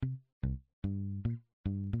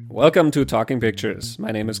Welcome to Talking Pictures.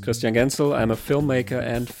 My name is Christian Genzel. I'm a filmmaker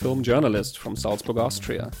and film journalist from Salzburg,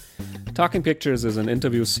 Austria. Talking Pictures is an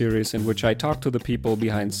interview series in which I talk to the people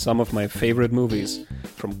behind some of my favorite movies,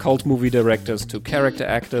 from cult movie directors to character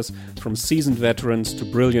actors, from seasoned veterans to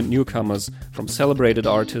brilliant newcomers, from celebrated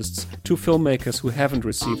artists to filmmakers who haven't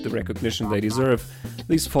received the recognition they deserve.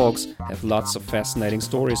 These folks have lots of fascinating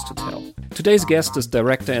stories to tell. Today's guest is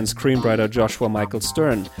director and screenwriter Joshua Michael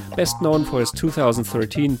Stern, best known for his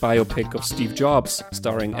 2013 biopic of Steve Jobs,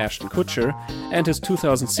 starring Ashton Kutcher, and his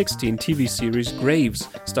 2016 TV series Graves,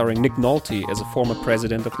 starring Nick Nolte as a former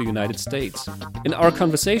president of the United States. In our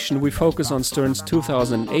conversation, we focus on Stern's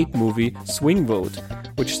 2008 movie Swing Vote,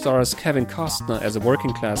 which stars Kevin Costner as a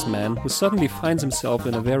working-class man who suddenly finds himself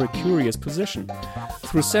in a very curious position.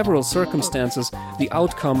 Through several circumstances, the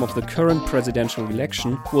outcome of the current presidential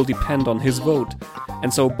election will depend on his vote,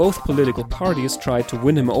 and so both political parties try to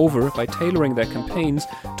win him over by tailoring their campaigns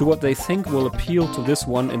to what they think will appeal to this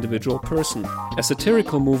one individual person. A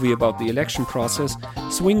satirical movie about the election process,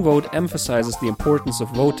 Swing Vote emphasizes the importance of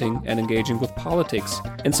voting and engaging with politics,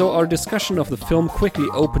 and so our discussion of the film quickly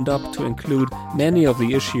opened up to include many of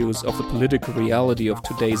the issues of the political reality of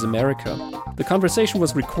today's America. The conversation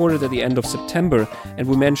was recorded at the end of September, and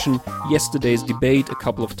we mentioned yesterday's debate a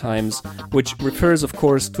couple of times, which refers, of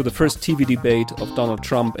course, to the first TV debate of Donald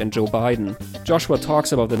Trump and Joe Biden. Joshua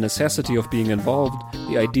talks about the necessity of being involved,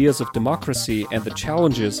 the ideas of democracy and the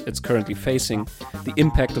challenges it's currently facing, the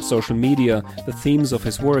impact of social media, the themes of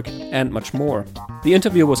his work, and much more. The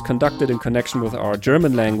interview was conducted in connection with our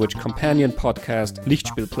German language companion podcast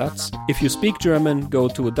Lichtspielplatz. If you speak German, go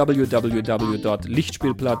to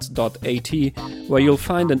www.lichtspielplatz.at, where you'll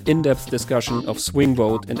find an in-depth discussion of Swing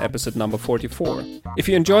Vote in episode number 44. If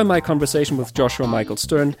you enjoy my conversation with Joshua Michael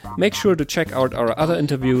Stern, make sure to check out our other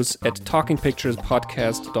interviews at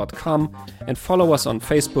talkingpicturespodcast.com and follow us on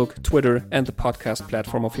Facebook, Twitter, and the podcast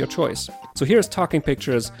platform of your choice. So here's Talking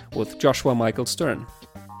Pictures with Joshua Michael Stern.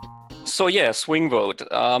 So yeah, Swing Vote.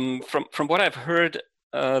 From what I've heard,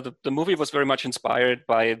 the movie was very much inspired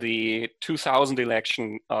by the 2000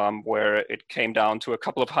 election, where it came down to a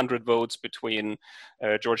couple of hundred votes between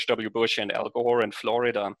George W. Bush and Al Gore in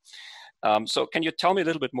Florida. So can you tell me a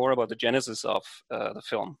little bit more about the genesis of the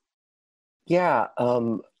film? Yeah,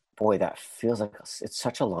 boy, that feels like it's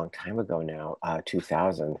such a long time ago now,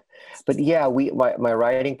 2000. But yeah, my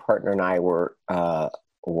writing partner and I were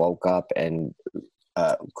woke up and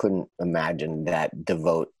couldn't imagine that the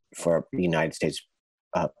vote for the United States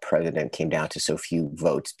president came down to so few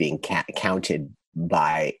votes being counted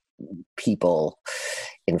by people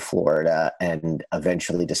in Florida and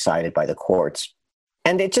eventually decided by the courts.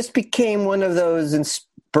 And it just became one of those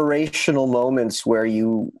inspirational moments where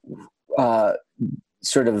you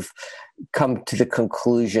sort of come to the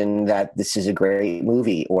conclusion that this is a great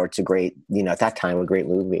movie, or it's a great, at that time, a great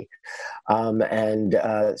movie.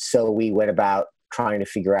 So we went about trying to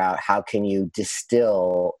figure out how can you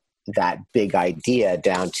distill that big idea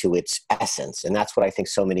down to its essence. And that's what I think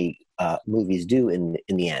so many movies do in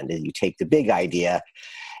the end, is you take the big idea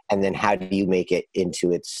and then how do you make it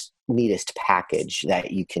into its neatest package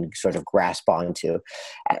that you can sort of grasp onto,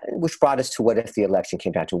 which brought us to what if the election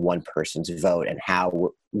came down to one person's vote, and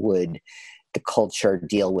how would the culture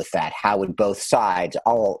deal with that? How would both sides,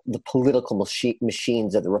 all the political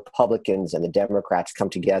machines of the Republicans and the Democrats, come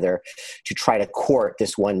together to try to court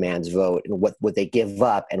this one man's vote? And what would they give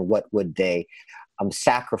up, and what would they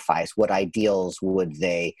sacrifice? What ideals would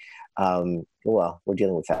they well, we're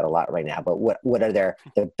dealing with that a lot right now, but what are the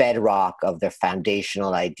bedrock of their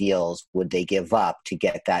foundational ideals would they give up to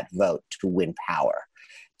get that vote to win power?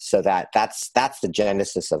 So that's the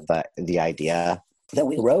genesis of the idea. That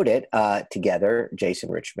we wrote it together, Jason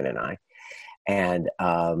Richman and I, and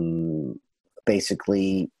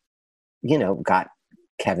basically, got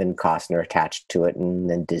Kevin Costner attached to it, and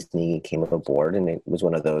then Disney came aboard, and it was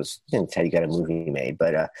one of those, it's how you got a movie made.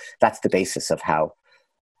 But that's the basis of how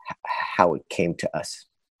it came to us.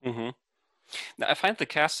 Mm-hmm. Now, I find the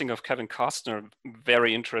casting of Kevin Costner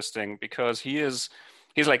very interesting because he's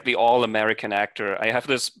like the all-American actor. I have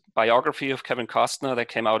this biography of Kevin Costner that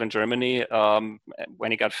came out in Germany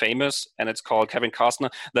when he got famous, and it's called Kevin Costner,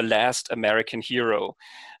 The Last American Hero.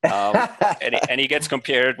 And he gets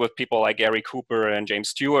compared with people like Gary Cooper and James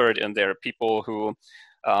Stewart, and they're people who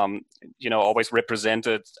always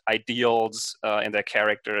represented ideals in their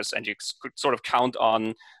characters, and you could sort of count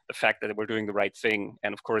on the fact that they were doing the right thing.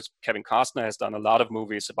 And of course, Kevin Costner has done a lot of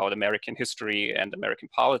movies about American history and American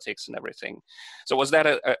politics and everything. So was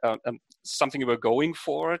that something you were going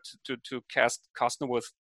for, to cast Costner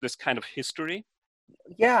with this kind of history?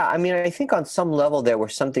 Yeah, I mean, I think on some level there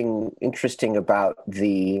was something interesting about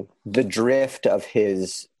the drift of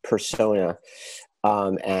his persona,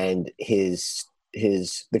 and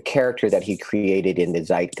the character that he created in the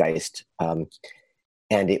zeitgeist,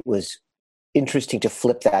 and it was interesting to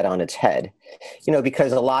flip that on its head,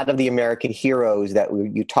 because a lot of the American heroes that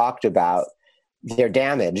you talked about, they're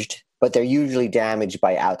damaged, but they're usually damaged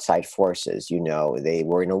by outside forces. They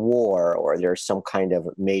were in a war, or there's some kind of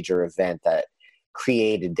major event that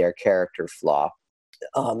created their character flaw.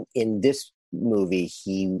 In this movie,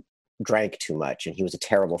 he drank too much and he was a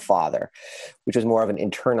terrible father, which was more of an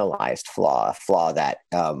internalized flaw, a flaw that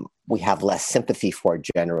we have less sympathy for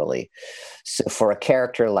generally. So for a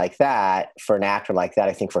character like that, for an actor like that,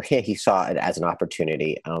 I think for him, he saw it as an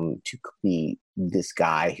opportunity to be this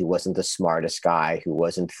guy who wasn't the smartest guy, who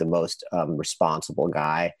wasn't the most responsible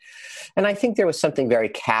guy. And I think there was something very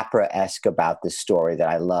Capra-esque about this story that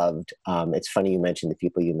I loved. It's funny you mentioned the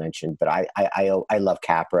people you mentioned, but I love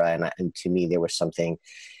Capra, and to me there was something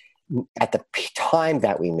at the time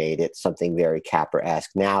that we made it, something very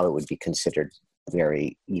Capra-esque. Now it would be considered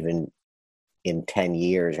very, even in 10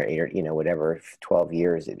 years or 8 or whatever, 12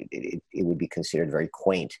 years, it would be considered very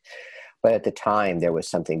quaint. But at the time, there was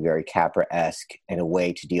something very Capra-esque and a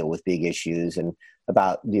way to deal with big issues and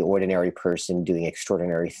about the ordinary person doing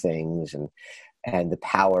extraordinary things, and the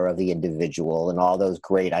power of the individual and all those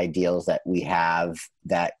great ideals that we have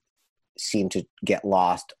that seem to get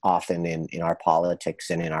lost often in our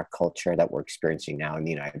politics and in our culture that we're experiencing now in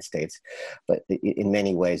the United States. But in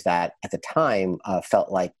many ways that at the time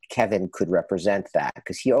felt like Kevin could represent that,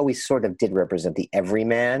 because he always sort of did represent the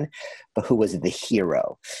everyman, but who was the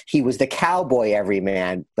hero. He was the cowboy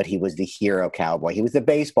everyman, but he was the hero cowboy. He was the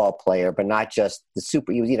baseball player, but not just the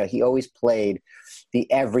super, he always played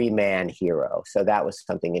the everyman hero. So that was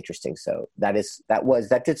something interesting. So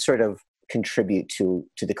that did sort of contribute to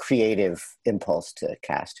the creative impulse to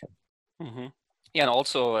cast him. Mm-hmm. Yeah, and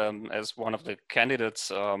also as one of the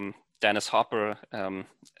candidates, Dennis Hopper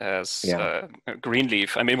as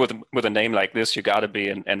Greenleaf. I mean, with a name like this, you got to be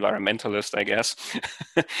an environmentalist, I guess.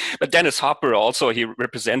 But Dennis Hopper also, he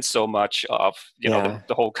represents so much of the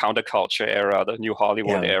whole counterculture era, the New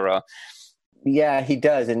Hollywood era. Yeah, he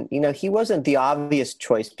does, and he wasn't the obvious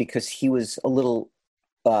choice because he was a little.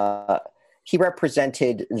 He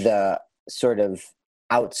represented the sort of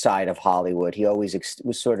outside of Hollywood. He always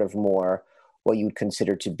was sort of more what you'd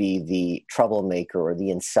consider to be the troublemaker or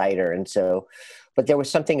the insider. And so, but there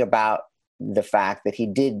was something about the fact that he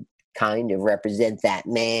did kind of represent that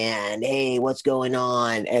man, hey, what's going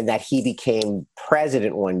on? And that he became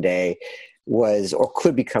president one day or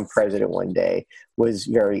could become president one day was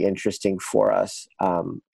very interesting for us.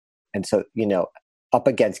 And so, up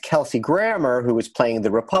against Kelsey Grammer, who was playing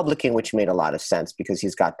the Republican, which made a lot of sense because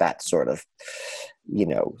he's got that sort of,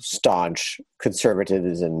 staunch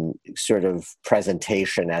conservatism sort of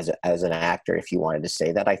presentation as an actor, if you wanted to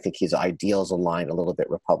say that. I think his ideals align a little bit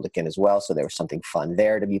Republican as well, so there was something fun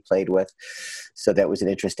there to be played with. So that was an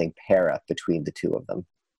interesting pair-up between the two of them.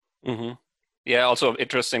 Mm-hmm. Yeah, also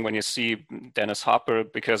interesting when you see Dennis Hopper,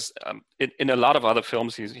 because in a lot of other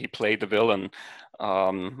films he played the villain,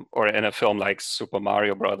 or in a film like Super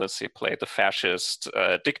Mario Brothers, he played the fascist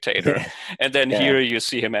dictator. Yeah. And then here you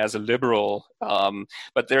see him as a liberal.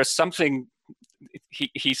 But there's something,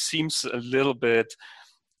 he seems a little bit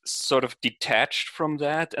sort of detached from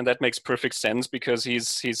that, and that makes perfect sense because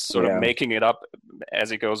he's sort of making it up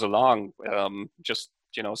as he goes along, just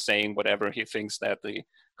saying whatever he thinks that the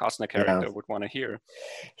Costner character would want to hear.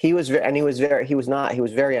 He was very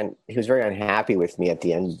unhappy with me at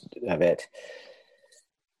the end of it,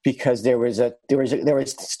 because there was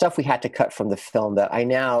stuff we had to cut from the film that I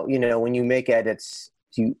now, when you make edits,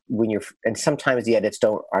 and sometimes the edits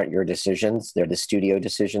aren't your decisions, they're the studio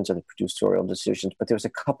decisions or the producerial decisions. But there was a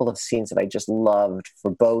couple of scenes that I just loved for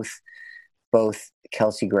both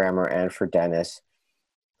Kelsey Grammer and for Dennis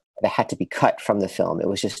that had to be cut from the film. It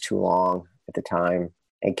was just too long at the time.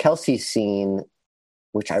 And Kelsey's scene,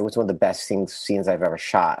 which was one of the best scenes I've ever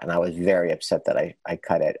shot, and I was very upset that I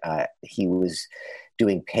cut it. He was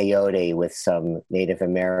doing peyote with some Native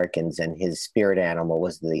Americans, and his spirit animal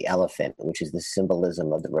was the elephant, which is the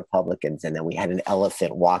symbolism of the Republicans. And then we had an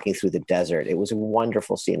elephant walking through the desert. It was a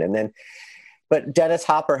wonderful scene. But Dennis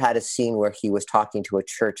Hopper had a scene where he was talking to a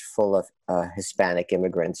church full of Hispanic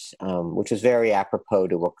immigrants, which was very apropos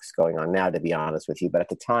to what's going on now, to be honest with you. But at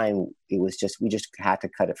the time, we just had to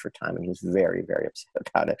cut it for time, and he was very, very upset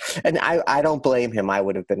about it. And I don't blame him. I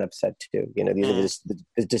would have been upset too. These are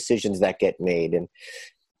the decisions that get made in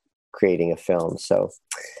creating a film. So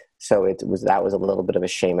that was a little bit of a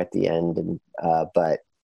shame at the end, but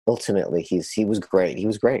ultimately he was great. He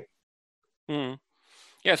was great. Mm.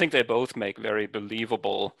 Yeah, I think they both make very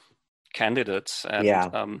believable candidates. And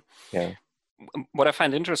Yeah, yeah. what I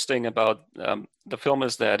find interesting about the film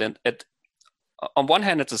is that on one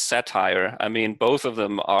hand, it's a satire. I mean, both of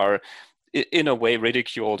them are in a way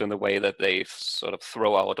ridiculed in the way that they sort of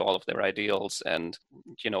throw out all of their ideals and,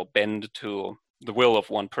 bend to the will of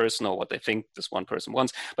one person or what they think this one person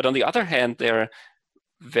wants. But on the other hand, they're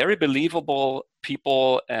very believable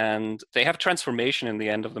people, and they have transformation in the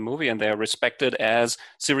end of the movie, and they're respected as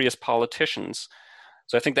serious politicians.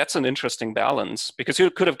 So I think that's an interesting balance, because you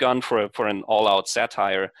could have gone for an all-out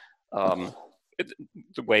satire, um,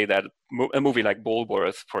 the way that a movie like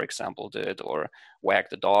Bulworth, for example, did, or Wag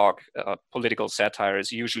the Dog. Political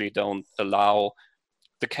satires usually don't allow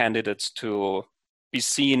the candidates to be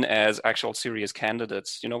seen as actual serious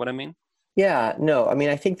candidates. You know what I mean? Yeah, no, I mean,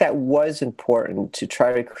 I think that was important to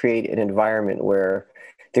try to create an environment where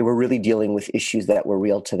they were really dealing with issues that were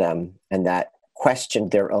real to them and that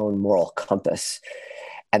questioned their own moral compass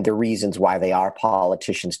and the reasons why they are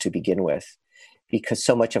politicians to begin with. Because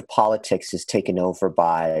so much of politics is taken over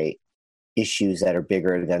by issues that are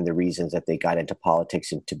bigger than the reasons that they got into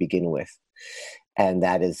politics to begin with. And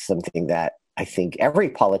that is something that I think every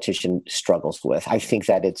politician struggles with. I think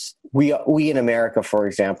that we in America, for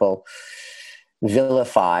example,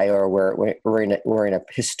 vilify, or we're in a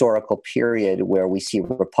historical period where we see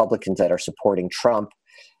Republicans that are supporting Trump,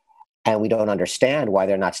 and we don't understand why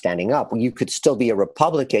they're not standing up. You could still be a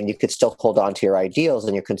Republican, you could still hold on to your ideals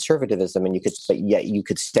and your conservatism, and but yet you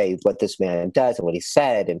could say what this man does and what he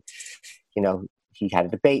said. And he had a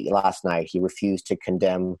debate last night. He refused to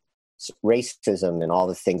condemn racism and all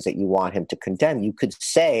the things that you want him to condemn. You could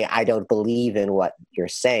say, I don't believe in what you're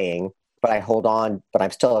saying, but I hold on, but I'm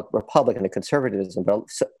still a Republican of conservatism. But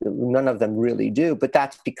none of them really do. But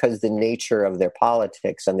that's because the nature of their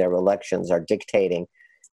politics and their elections are dictating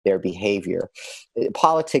their behavior.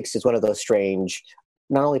 Politics is one of those strange,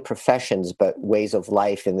 not only professions, but ways of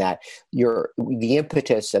life, in that the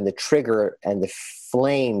impetus and the trigger and the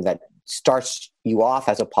flame that starts you off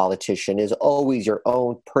as a politician is always your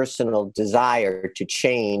own personal desire to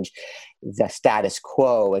change the status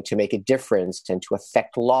quo and to make a difference and to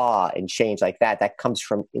affect law and change like that. That comes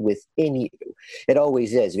from within you. It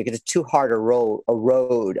always is, because it's too hard a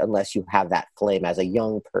road unless you have that flame as a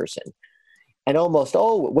young person. And almost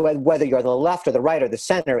whether you're on the left or the right or the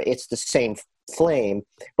center, it's the same flame.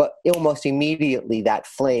 But almost immediately that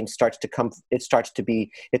flame starts to come. It's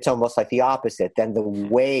almost like the opposite. Then the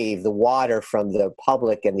wave, the water from the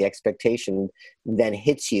public and the expectation then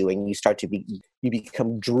hits you, and you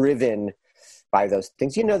become driven by those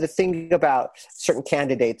things. The thing about certain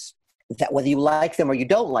candidates, that whether you like them or you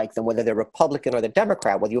don't like them, whether they're Republican or the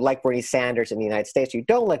Democrat, whether you like Bernie Sanders in the United States or you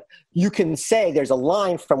don't like, you can say there's a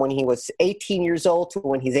line from when he was 18 years old to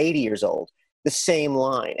when he's 80 years old, the same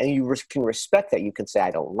line. And you can respect that. You can say,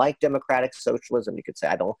 I don't like democratic socialism. You could say,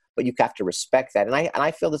 I don't, but you have to respect that. And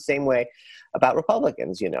I feel the same way about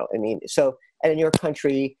Republicans, I mean, so, and in your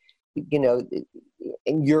country, in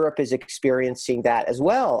Europe is experiencing that as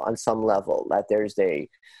well on some level, that there's a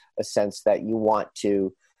sense that you want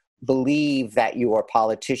to believe that your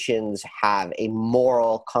politicians have a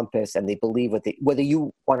moral compass and they believe whether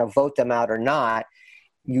you want to vote them out or not,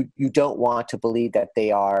 you don't want to believe that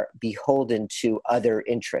they are beholden to other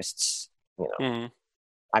interests. Mm.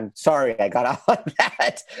 I'm sorry I got off on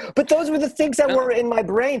that, but those were the things that were in my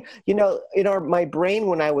brain. My brain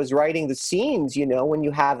when I was writing the scenes. When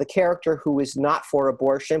you have the character who is not for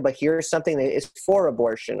abortion, but here's something that is for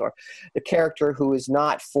abortion, or the character who is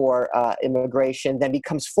not for immigration then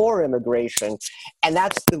becomes for immigration, and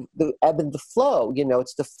that's the ebb and the flow.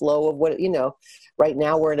 It's the flow of what. Right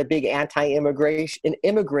now we're in a big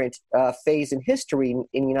immigrant phase in history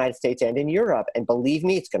in the United States and in Europe, and believe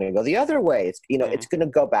me, it's going to go the other way. It's it's going to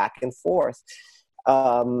go back and forth,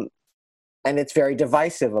 and it's very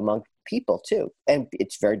divisive among people too, and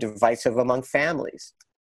it's very divisive among families.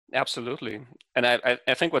 Absolutely. And I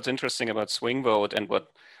think what's interesting about Swing Vote, and what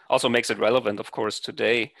also makes it relevant, of course,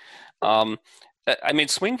 today, I mean,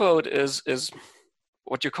 Swing Vote is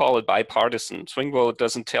what you call it, bipartisan. Swing Vote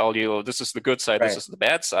doesn't tell you this is the good side, Right. this is the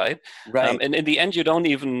bad side. Right. And in the end, you don't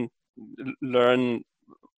even learn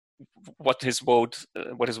what his vote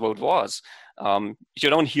was. You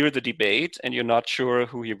don't hear the debate, and you're not sure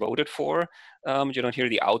who he voted for. You don't hear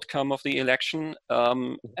the outcome of the election,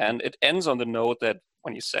 and it ends on the note that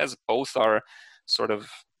when he says both are sort of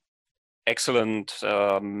excellent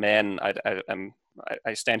men,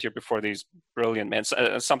 I stand here before these brilliant men,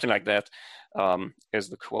 something like that is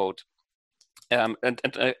the quote. And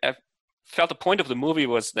I felt the point of the movie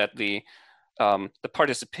was that the the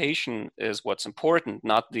participation is what's important,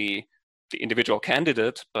 not the individual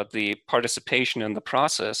candidate, but the participation in the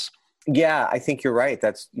process. Yeah, I think you're right.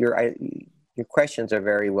 Your questions are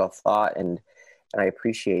very well thought, and I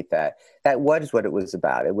appreciate that. That was what it was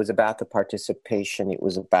about. It was about the participation. It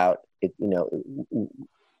was about it.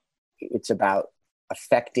 It's about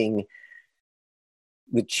affecting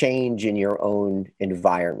the change in your own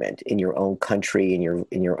environment, in your own country, in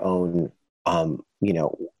your own,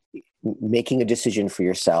 making a decision for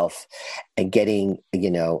yourself and getting,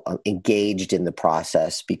 engaged in the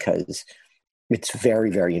process, because it's very,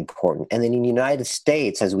 very important. And then in the United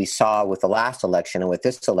States, as we saw with the last election and with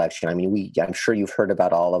this election, I mean, I'm sure you've heard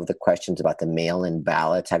about all of the questions about the mail-in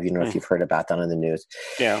ballots. Have you know if you've heard about that on the news?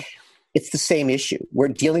 Yeah. It's the same issue. We're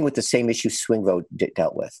dealing with the same issue Swing Vote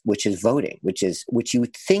dealt with, which is voting, which you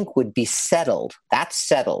would think would be settled. That's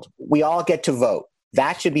settled. We all get to vote.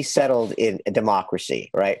 That should be settled in a democracy,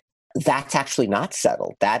 right? That's actually not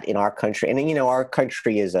settled. That in our country, and our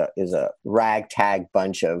country is a ragtag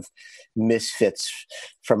bunch of misfits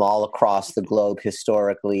from all across the globe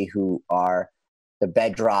historically, who are the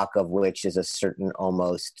bedrock of which is a certain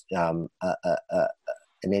almost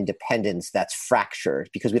an independence that's fractured,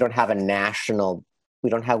 because we don't have a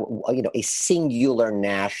singular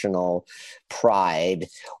national pride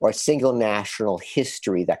or a single national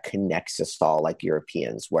history that connects us all like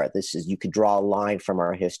Europeans, where you could draw a line from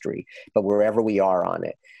our history, but wherever we are on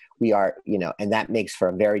it, we are, and that makes for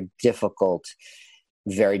a very difficult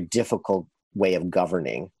way of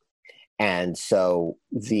governing. And so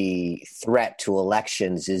the threat to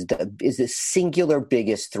elections is the singular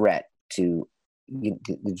biggest threat to the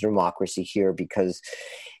democracy here, because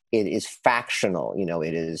it is factional.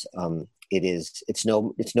 It's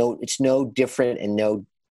no different, and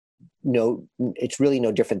it's really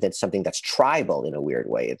no different than something that's tribal in a weird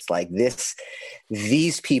way. It's like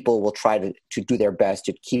these people will try to do their best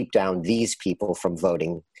to keep down these people from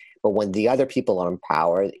voting, but when the other people are in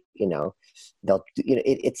power,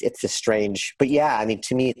 it's a strange. But yeah, I mean,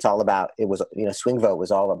 to me, it's all about. It was Swing Vote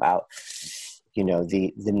was all about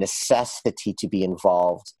the necessity to be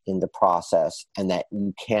involved in the process, and that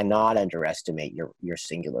you cannot underestimate your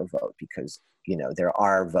singular vote, because there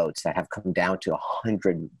are votes that have come down to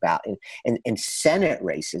 100 ballots. In Senate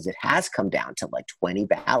races, it has come down to like 20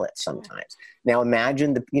 ballots sometimes. Now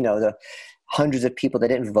imagine the hundreds of people that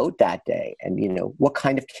didn't vote that day, and what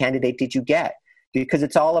kind of candidate did you get? Because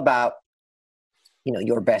it's all about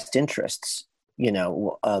your best interests.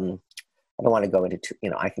 I don't want to go into,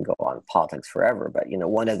 I can go on politics forever, but,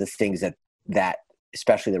 one of the things that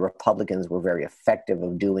especially the Republicans were very effective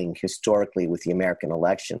of doing historically with the American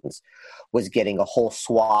elections was getting a whole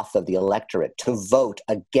swath of the electorate to vote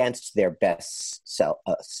against their best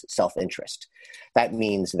self-interest. That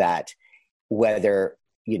means that whether,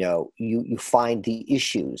 you find the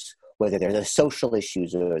issues, whether they're the social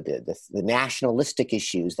issues or the nationalistic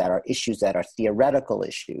issues that are theoretical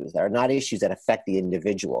issues, that are not issues that affect the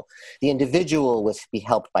individual. The individual will be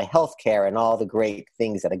helped by healthcare and all the great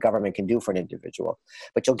things that a government can do for an individual.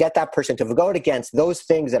 But you'll get that person to vote against those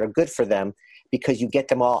things that are good for them, because you get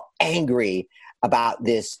them all angry about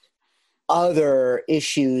this other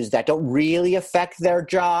issues that don't really affect their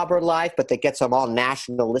job or life, but that gets them all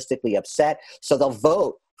nationalistically upset. So they'll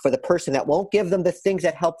vote for the person that won't give them the things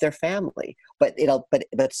that help their family, but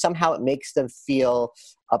somehow it makes them feel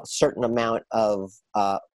a certain amount of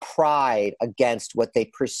pride against what they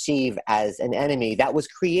perceive as an enemy that was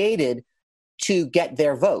created to get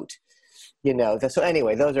their vote. So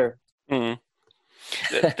anyway, those are. Mm.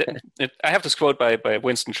 I have this quote by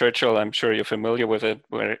Winston Churchill. I'm sure you're familiar with it,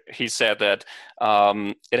 where he said that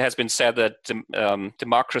it has been said that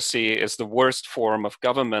democracy is the worst form of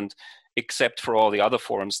government, except for all the other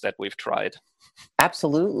forms that we've tried.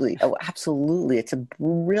 Absolutely. Oh, absolutely. It's a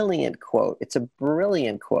brilliant quote. It's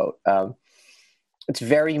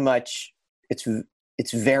very much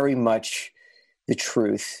the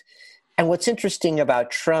truth. And what's interesting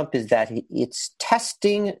about Trump is that it's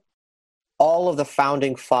testing all of the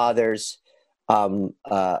founding fathers'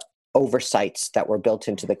 oversights that were built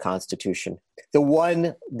into the Constitution.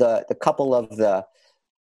 The couple of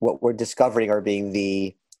what we're discovering are being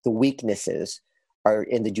the weaknesses are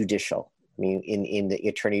in the judicial. I mean, in the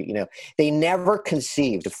attorney, they never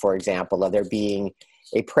conceived, for example, of there being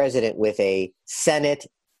a president with a Senate,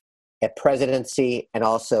 a presidency, and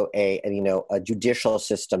also a judicial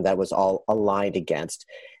system that was all aligned against.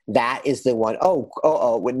 That is the one.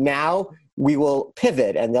 Now we will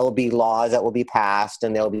pivot, and there'll be laws that will be passed,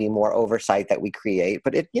 and there'll be more oversight that we create.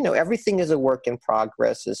 But everything is a work in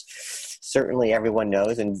progress, as certainly everyone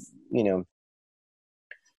knows, and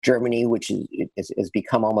Germany, which is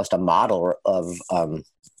become almost a model of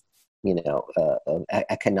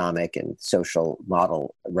economic and social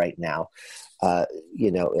model right now.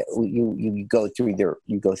 You go through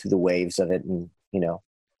the waves of it, and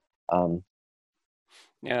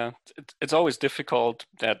yeah, it's always difficult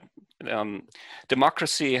that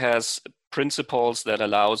democracy has principles that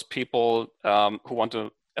allows people who want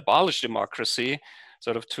to abolish democracy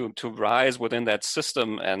sort of to rise within that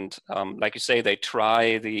system, and like you say, they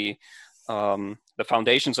try the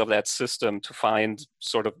foundations of that system to find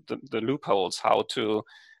sort of the loopholes, how to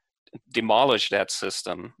demolish that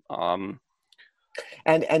system.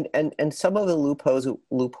 And some of the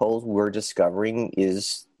loopholes we're discovering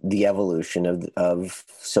is the evolution of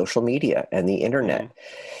social media and the internet,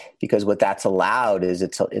 because what that's allowed is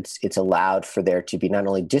it's allowed for there to be not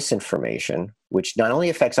only disinformation, which not only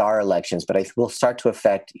affects our elections, but will start to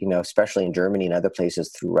affect, especially in Germany and other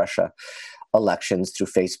places through Russia, elections through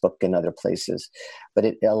Facebook and other places. But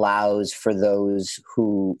it allows for those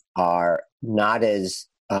who are not as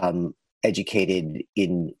educated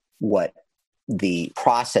in what the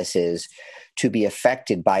process is to be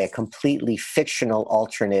affected by a completely fictional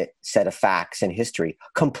alternate set of facts in history,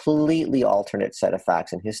 completely alternate set of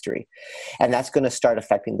facts in history. And that's going to start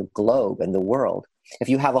affecting the globe and the world. If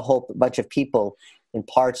you have a whole bunch of people in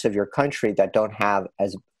parts of your country that don't have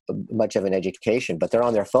as much of an education, but they're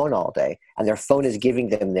on their phone all day and their phone is giving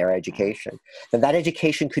them their education, then that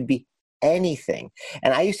education could be anything.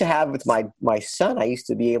 And I used to have with my son, I used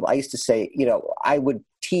to say, I would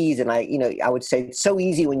tease and I would say it's so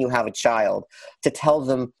easy when you have a child to tell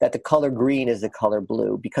them that the color green is the color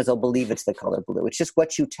blue because they'll believe it's the color blue. It's just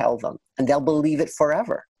what you tell them and they'll believe it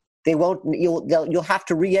forever. They won't, you'll have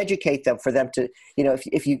to re-educate them for them to,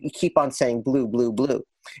 if you keep on saying blue, blue, blue.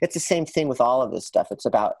 It's the same thing with all of this stuff. It's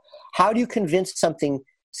about how do you convince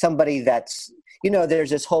somebody that's,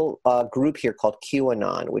 there's this whole group here called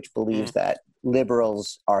QAnon, which believes that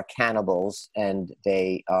liberals are cannibals and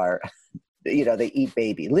they are, they eat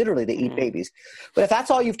babies. Literally, they eat babies. But if that's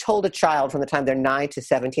all you've told a child from the time they're 9 to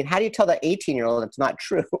 17, how do you tell that 18-year-old it's not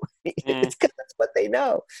true? It's because that's what they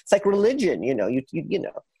know. It's like religion,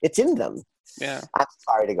 it's in them. Yeah. I'm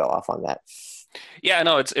sorry to go off on that. Yeah,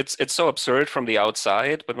 no, it's so absurd from the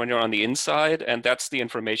outside, but when you're on the inside, and that's the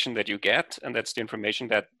information that you get, and that's the information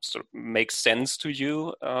that sort of makes sense to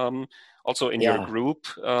you. Also in your group,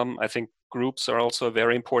 I think groups are also a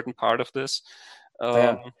very important part of this.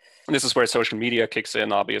 This is where social media kicks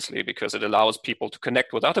in, obviously, because it allows people to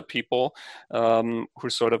connect with other people who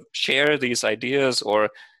sort of share these ideas or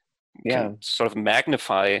can sort of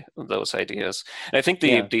magnify those ideas. And I think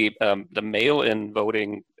the mail-in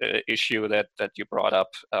voting issue that you brought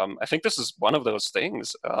up, I think this is one of those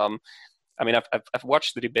things. I've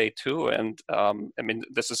watched the debate too, and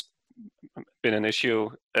this has been an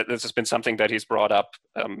issue. This has been something that he's brought up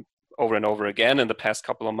over and over again in the past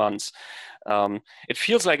couple of months. It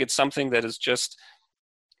feels like it's something that is just,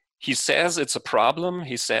 he says it's a problem.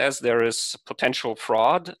 He says there is potential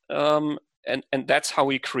fraud. And that's how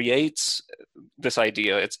he creates this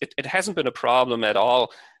idea. It hasn't been a problem at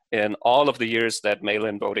all in all of the years that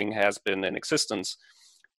mail-in voting has been in existence.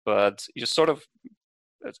 But you sort of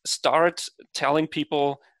start telling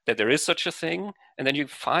people that there is such a thing, and then you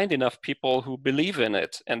find enough people who believe in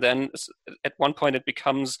it. And then at one point it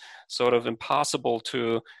becomes sort of impossible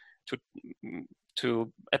to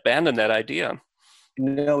abandon that idea.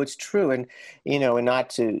 No, it's true. And, and not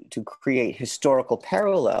to create historical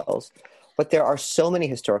parallels, but there are so many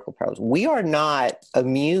historical parallels. We are not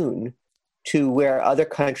immune to where other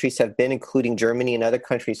countries have been, including Germany and other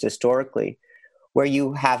countries historically, where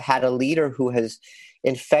you have had a leader who has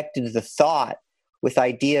infected the thought with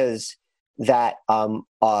ideas that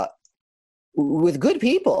with good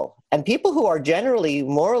people and people who are generally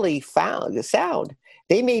morally sound.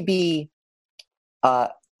 They may be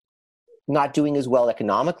not doing as well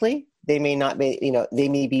economically. They may not be, they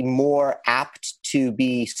may be more apt to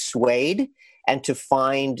be swayed and to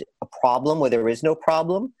find a problem where there is no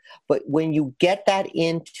problem. But when you get that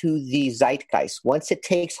into the zeitgeist, once it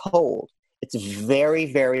takes hold, it's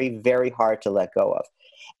very, very, very hard to let go of.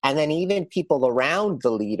 And then even people around the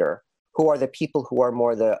leader, who are the people who are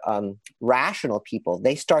more the rational people,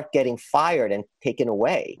 they start getting fired and taken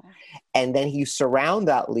away. And then you surround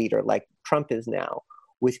that leader, like Trump is now,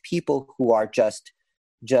 with people who are just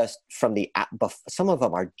from some of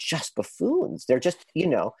them are just buffoons. They're just,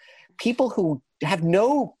 people who have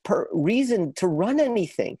no reason to run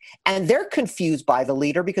anything. And they're confused by the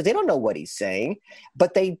leader because they don't know what he's saying,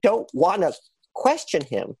 but they don't want to question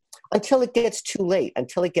him until it gets too late,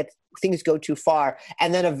 until things go too far.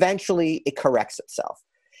 And then eventually it corrects itself.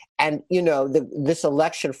 And this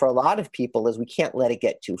election for a lot of people is we can't let it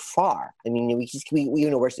get too far. I mean, we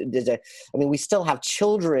still have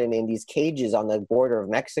children in these cages on the border of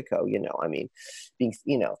Mexico. Being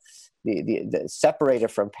the separated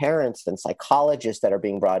from parents, and psychologists that are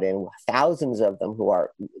being brought in, thousands of them who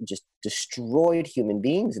are just destroyed human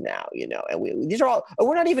beings now. And these are all.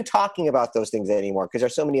 We're not even talking about those things anymore because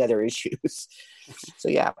there's so many other issues. So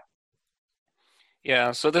yeah.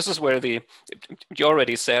 Yeah, so this is where you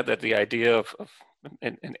already said that the idea of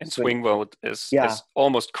swing vote is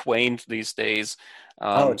almost quaint these days.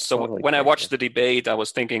 So totally when I watched the debate, I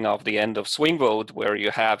was thinking of the end of swing vote, where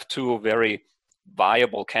you have two very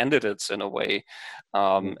viable candidates in a way,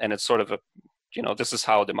 and it's sort of this is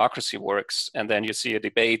how democracy works. And then you see a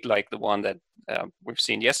debate like the one that we've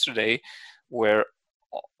seen yesterday, where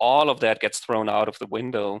all of that gets thrown out of the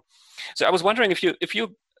window. So I was wondering if you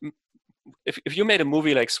made a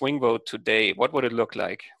movie like Swing Vote today, what would it look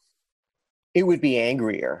like? It would be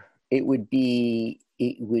angrier. It would be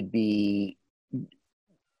the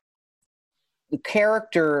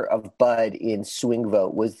character of Bud in Swing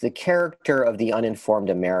Vote was the character of the uninformed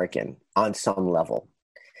American on some level.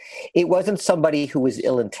 It wasn't somebody who was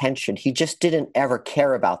ill-intentioned. He just didn't ever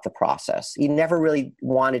care about the process. He never really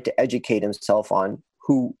wanted to educate himself on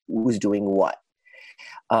who was doing what.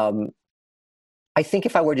 I think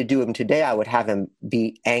if I were to do him today, I would have him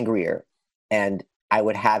be angrier, and I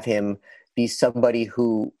would have him be somebody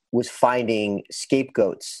who was finding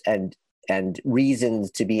scapegoats and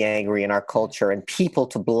reasons to be angry in our culture, and people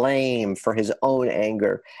to blame for his own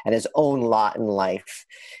anger and his own lot in life,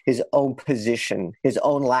 his own position, his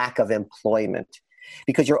own lack of employment,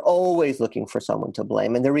 because you're always looking for someone to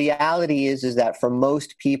blame. And the reality is that for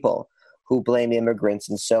most people who blame immigrants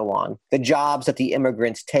and so on, the jobs that the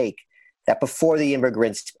immigrants take, that before the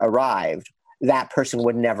immigrants arrived, that person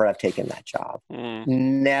would never have taken that job.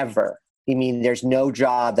 Never. I mean, there's no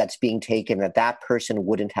job that's being taken that person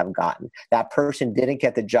wouldn't have gotten. That person didn't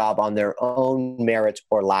get the job on their own merits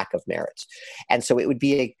or lack of merits. And so it would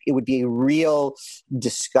be a real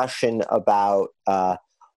discussion about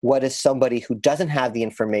what is somebody who doesn't have the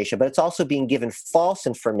information, but it's also being given false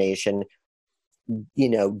information,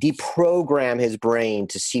 deprogram his brain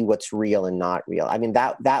to see what's real and not real. I mean,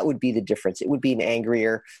 that would be the difference. It would be an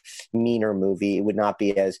angrier, meaner movie. It would not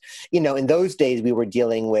be as, in those days we were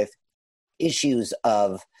dealing with issues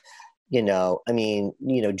of,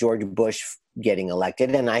 George Bush getting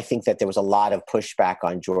elected. And I think that there was a lot of pushback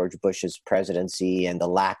on George Bush's presidency and the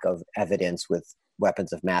lack of evidence with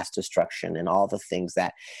weapons of mass destruction and all the things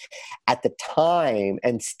that at the time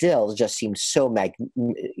and still just seemed so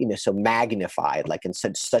magnified, like in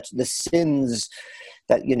such the sins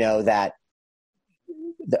that,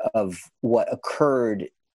 of what occurred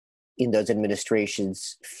in those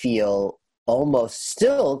administrations feel almost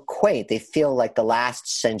still quaint. They feel like the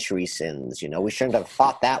last century sins. We shouldn't have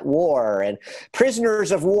fought that war, and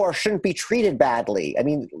prisoners of war shouldn't be treated badly. I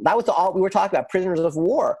mean, that was all we were talking about. Prisoners of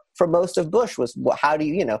war for most of Bush was how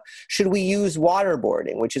do should we use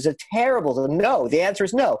waterboarding, which is a terrible no. The answer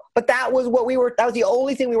is no. But that was the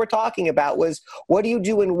only thing we were talking about was what do you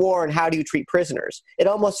do in war and how do you treat prisoners? It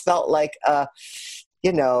almost felt like an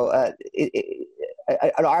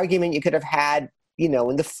argument you could have had in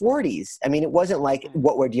the 40s. I mean, it wasn't like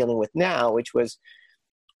what we're dealing with now, which was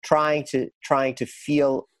trying to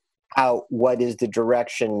feel out what is the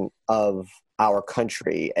direction of our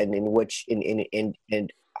country and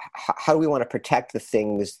how do we want to protect the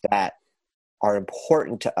things that are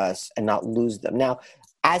important to us and not lose them. Now,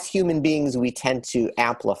 as human beings, we tend to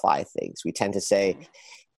amplify things. We tend to say,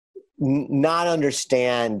 not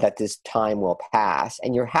understand that this time will pass,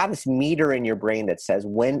 and you have this meter in your brain that says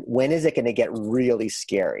when is it going to get really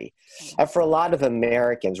scary. And for a lot of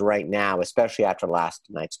Americans right now, especially after last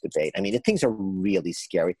night's debate, I mean, things are really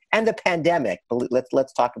scary. And the pandemic,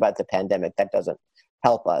 let's talk about the pandemic. That doesn't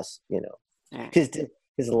help us,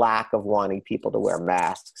 his lack of wanting people to wear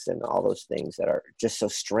masks and all those things that are just so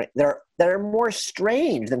strange, that are more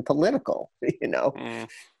strange than political.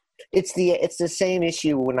 It's the same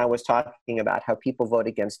issue when I was talking about how people vote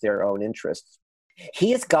against their own interests.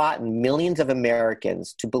 He has gotten millions of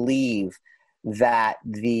Americans to believe that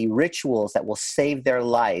the rituals that will save their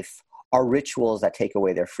life are rituals that take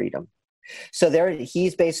away their freedom. So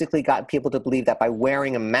he's basically got people to believe that by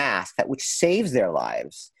wearing a mask, that which saves their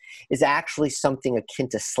lives, is actually something akin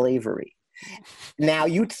to slavery. Now,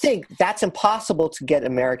 you'd think that's impossible to get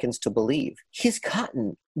Americans to believe. He's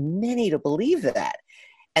gotten many to believe that.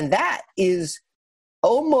 And that is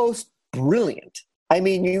almost brilliant. I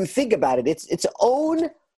mean, you think about it, it's its own,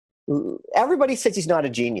 everybody says he's not a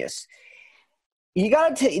genius. you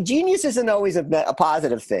got to genius isn't always a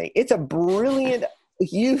positive thing. It's a brilliant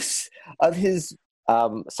use of his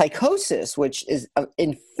psychosis, which is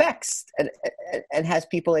infects and has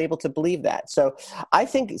people able to believe that. So I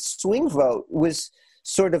think swing vote was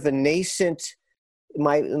sort of a nascent,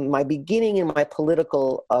 my beginning in my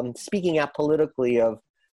political speaking out politically of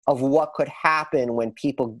what could happen when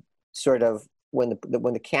people sort of when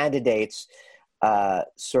the candidates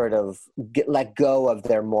sort of let go of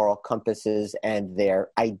their moral compasses and their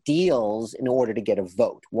ideals in order to get a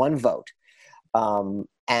vote, one vote.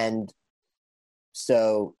 And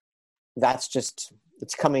so that's just,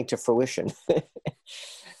 it's coming to fruition.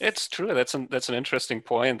 It's true. That's an interesting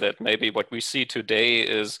point, that maybe what we see today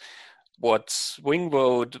is what swing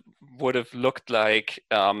vote would have looked like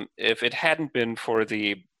if it hadn't been for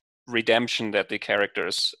the redemption that the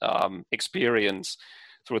characters experience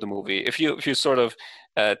through the movie. If you sort of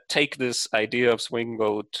take this idea of swing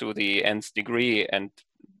vote to the nth degree, and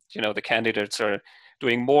the candidates are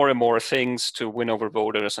doing more and more things to win over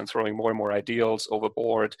voters and throwing more and more ideals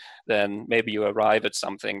overboard, then maybe you arrive at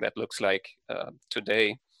something that looks like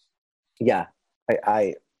today. Yeah,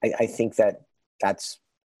 I think that's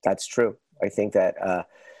true. I think that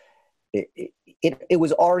it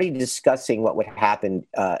was already discussing what would happen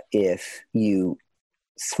if you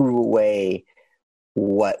threw away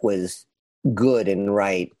what was good and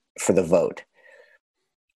right for the vote.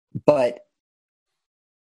 But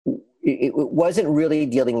it wasn't really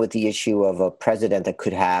dealing with the issue of a president that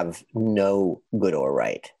could have no good or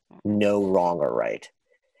right, no wrong or right.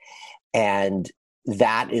 And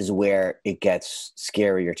that is where it gets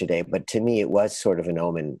scarier today. But to me, it was sort of an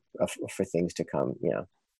omen for things to come. Yeah.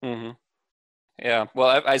 Mm-hmm. Yeah.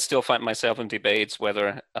 Well, I still find myself in debates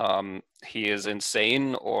whether he is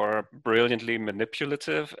insane or brilliantly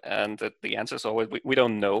manipulative, and that the answer is always we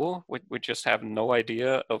don't know. We just have no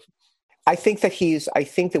idea of. I think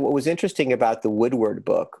that what was interesting about the Woodward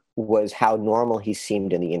book was how normal he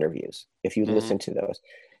seemed in the interviews. If you listen to those,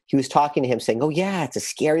 he was talking to him saying, "Oh yeah, it's a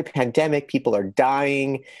scary pandemic. People are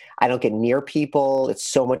dying. I don't get near people. It's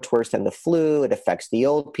so much worse than the flu. It affects the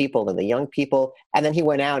old people and the young people." And then he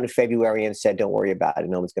went out in February and said, "Don't worry about it.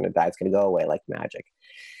 No one's going to die. It's going to go away like magic."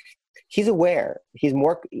 He's aware.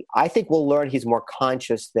 I think we'll learn he's more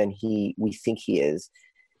conscious than we think he is.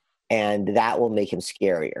 And that will make him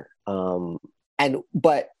scarier.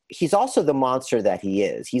 But he's also the monster that he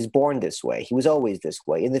is. He's born this way. He was always this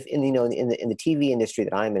way. In the TV industry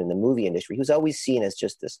that I'm in the movie industry, he was always seen as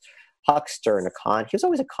just this huckster and a con. He was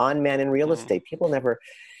always a con man in real estate. People never.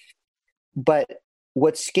 But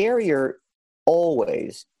what's scarier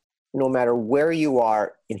always, no matter where you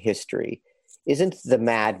are in history, isn't the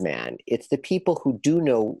madman. It's the people who do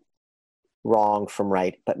know wrong from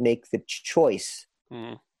right, but make the choice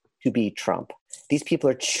to be Trump. These people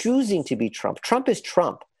are choosing to be Trump. Trump is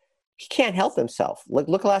Trump. He can't help himself.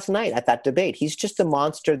 Look last night at that debate. He's just the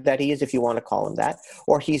monster that he is, if you want to call him that,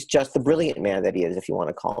 or he's just the brilliant man that he is, if you want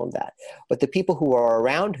to call him that. But the people who are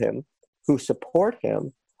around him, who support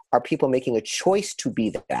him, are people making a choice to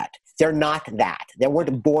be that. They're not that. They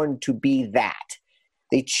weren't born to be that.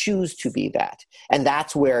 They choose to be that. And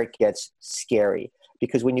that's where it gets scary,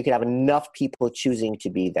 because when you can have enough people choosing to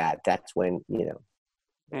be that, that's when,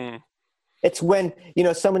 it's when,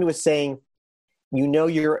 someone was saying,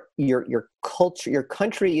 your culture, your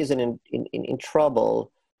country is in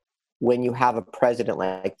trouble when you have a president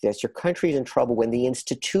like this. Your country is in trouble when the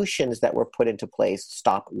institutions that were put into place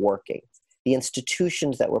stop working. The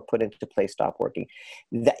institutions that were put into place stop working.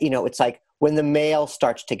 That, it's like when the mail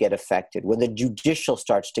starts to get affected, when the judicial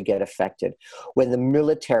starts to get affected, when the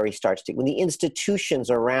military when the institutions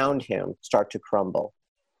around him start to crumble.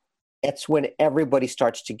 It's when everybody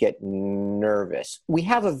starts to get nervous. We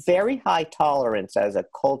have a very high tolerance as a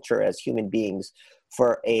culture, as human beings,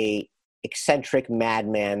 for a eccentric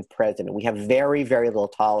madman president. We have very, very little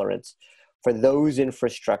tolerance for those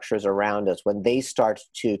infrastructures around us when they start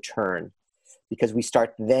to turn, because we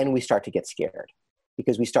start to get scared,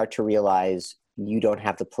 because we start to realize you don't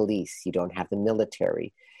have the police, you don't have the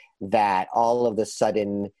military, that all of a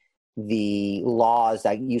sudden the laws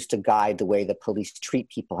that used to guide the way the police treat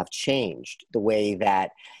people have changed. The way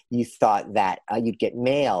that you thought that you'd get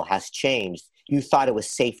mail has changed. You thought it was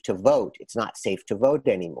safe to vote. It's not safe to vote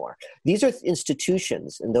anymore. These are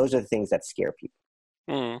institutions, and those are the things that scare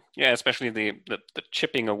people. Yeah, especially the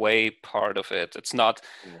chipping away part of it. It's not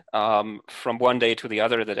from one day to the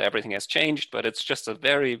other that everything has changed, but it's just a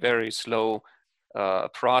very, very slow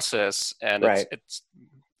process, and right. it's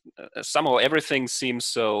somehow everything seems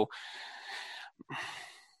so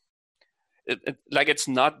like it's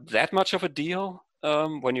not that much of a deal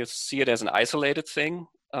when you see it as an isolated thing.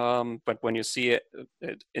 but when you see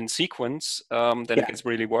it in sequence, then Yeah. it gets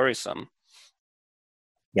really worrisome.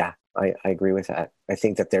 Yeah, I agree with that. I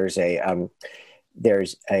think that there's a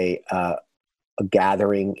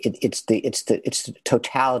gathering. It's the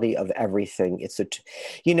totality of everything. It's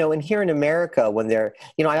and here in America, when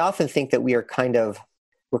I often think that we're kind of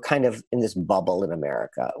in this bubble in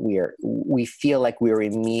America. We feel like we're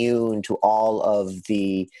immune to all of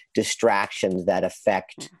the distractions that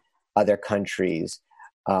affect other countries,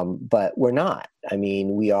 but we're not. I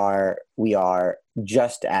mean, we are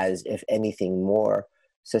just as, if anything, more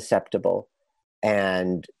susceptible.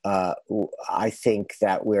 And I think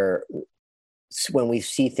that when we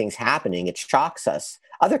see things happening, it shocks us.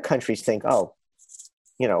 Other countries think, oh,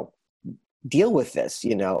 deal with this,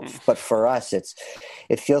 but for us,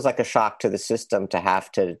 it feels like a shock to the system to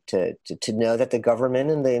have to know that the government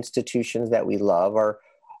and the institutions that we love are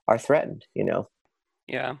threatened,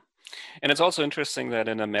 Yeah. And it's also interesting that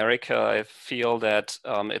in America, I feel that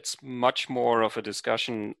it's much more of a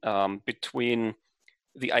discussion between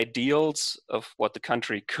the ideals of what the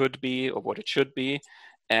country could be or what it should be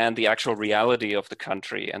and the actual reality of the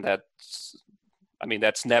country. And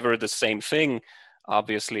that's never the same thing,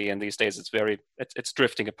 obviously. And these days it's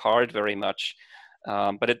drifting apart very much.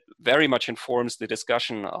 But it very much informs the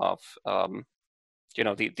discussion of,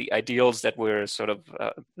 the ideals that we're sort of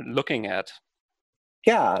looking at.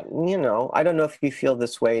 Yeah, I don't know if you feel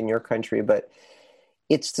this way in your country, but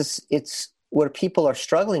it's what people are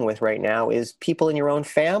struggling with right now is people in your own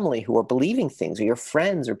family who are believing things, or your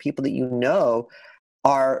friends or people that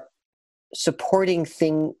are supporting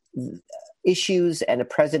issues and a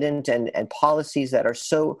president and policies that are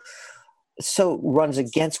so runs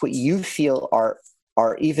against what you feel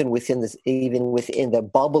are even within the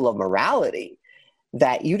bubble of morality,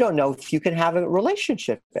 that you don't know if you can have a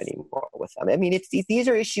relationship anymore with them. I mean, these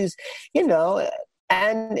are issues,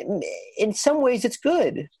 and in some ways it's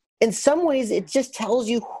good. In some ways, it just tells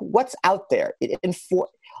you what's out there.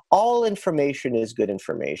 All information is good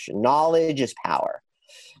information. Knowledge is power.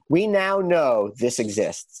 We now know this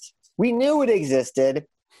exists. We knew it existed.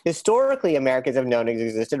 Historically, Americans have known it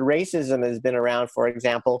existed. Racism has been around, for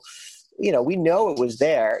example. We know it was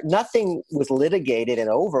there. Nothing was litigated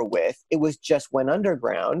and over with. It was just went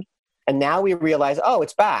underground. And now we realize, oh,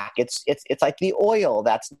 it's back. It's like the oil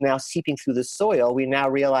that's now seeping through the soil. We now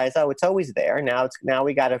realize, oh, it's always there. Now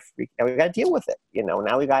we got to deal with it.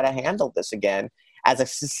 Now we got to handle this again as a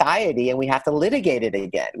society, and we have to litigate it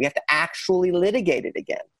again. We have to actually litigate it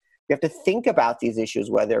again. We have to think about these issues,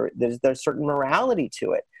 whether there's certain morality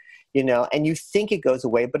to it. And you think it goes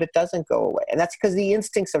away, but it doesn't go away. And that's because the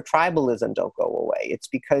instincts of tribalism don't go away. It's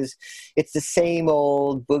because it's the same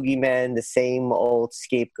old boogeymen, the same old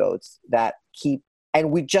scapegoats that and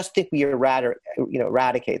we just think we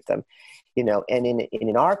eradicate them, and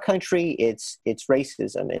in our country, it's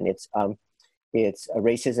racism, and it's a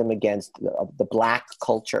racism against the Black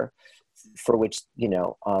culture, for which,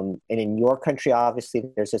 and in your country, obviously,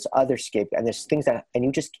 there's this other scapegoat, and there's things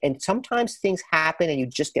and sometimes things happen and you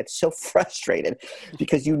just get so frustrated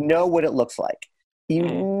because you know what it looks like.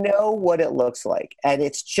 What it looks like. And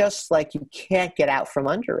it's just like you can't get out from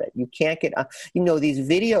under it. You can't get, these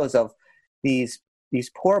videos of these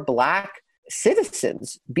poor Black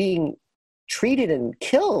citizens being treated and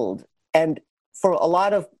killed. And for a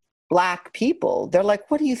lot of Black people, they're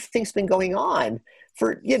like, what do you think's been going on?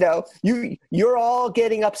 You're all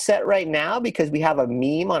getting upset right now because we have a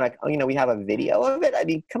meme we have a video of it. I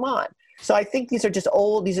mean, come on. So I think these are just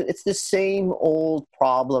it's the same old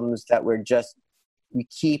problems that we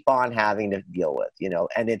keep on having to deal with,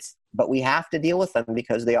 but we have to deal with them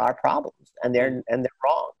because they are problems and they're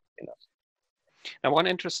wrong, Now, one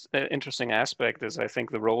interesting aspect is, I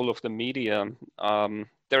think, the role of the media.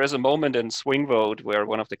 There is a moment in Swing Vote where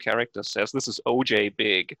one of the characters says, "This is OJ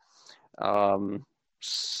big."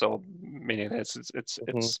 So, I mean,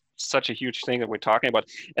 it's such a huge thing that we're talking about.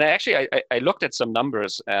 And I looked at some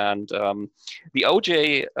numbers, and the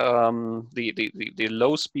OJ, the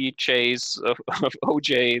low speed chase of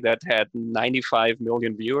OJ that had 95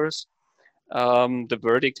 million viewers, the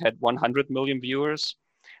verdict had 100 million viewers.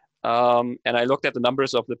 And I looked at the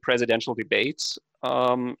numbers of the presidential debates,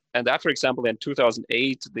 and that, for example, in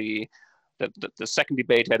 2008, the second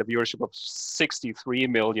debate had a viewership of 63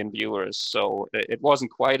 million viewers, so it wasn't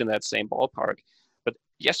quite in that same ballpark. But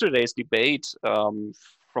yesterday's debate, from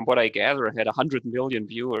what I gather, had 100 million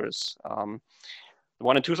viewers. The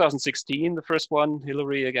one in 2016, the first one,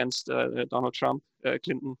 Hillary against Donald Trump,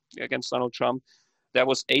 Clinton against Donald Trump, that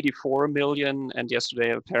was 84 million, and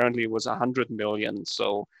yesterday apparently was 100 million.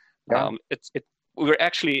 So we're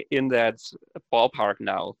actually in that ballpark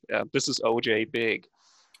now. This is OJ big.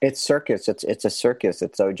 It's circus. It's a circus.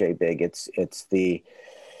 It's OJ Big. It's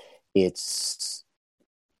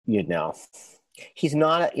you know, he's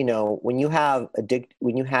not, when you have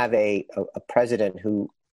a president who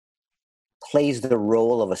plays the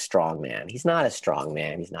role of a strong man. He's not a strong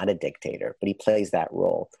man. He's not a dictator, but he plays that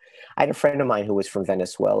role. I had a friend of mine who was from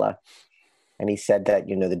Venezuela, and he said that,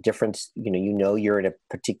 the difference, you're in a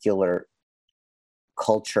particular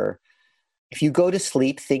culture. If you go to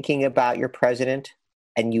sleep thinking about your president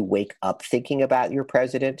and you wake up thinking about your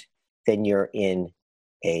president, then you're in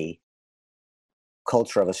a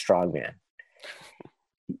culture of a strong man.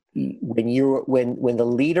 When the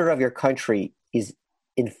leader of your country is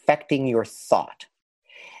infecting your thought,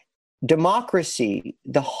 democracy,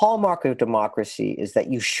 the hallmark of democracy is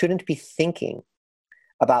that you shouldn't be thinking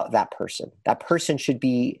about that person. That person should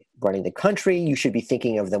be running the country. You should be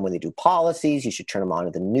thinking of them when they do policies. You should turn them on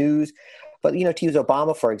to the news. But, to use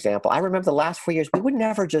Obama, for example, I remember the last 4 years, we would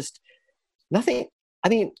never nothing. I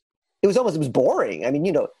mean, it was boring. I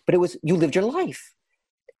mean, but you lived your life.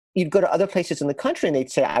 You'd go to other places in the country and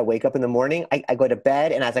they'd say, I wake up in the morning, I go to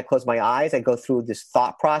bed, and as I close my eyes, I go through this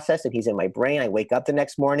thought process and he's in my brain. I wake up the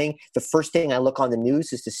next morning. The first thing I look on the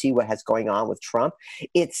news is to see what has going on with Trump.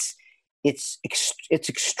 It's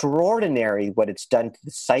extraordinary what it's done to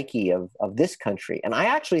the psyche of this country. And I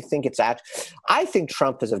actually think I think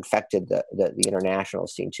Trump has affected the international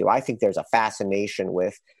scene too. I think there's a fascination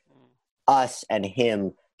with us and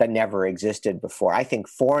him that never existed before. I think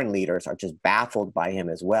foreign leaders are just baffled by him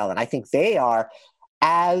as well. And I think they are,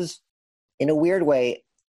 in a weird way,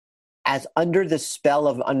 as under the spell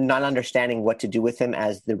of not understanding what to do with him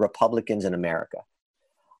as the Republicans in America.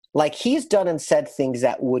 Like, he's done and said things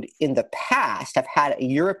that would in the past have had a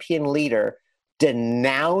European leader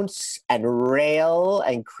denounce and rail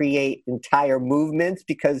and create entire movements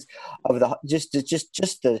because of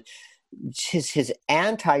his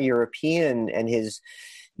anti-European and his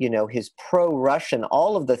pro-Russian,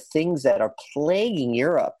 all of the things that are plaguing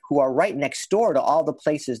Europe, who are right next door to all the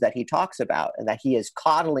places that he talks about and that he is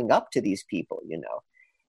coddling up to these people,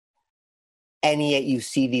 And yet you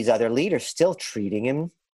see these other leaders still treating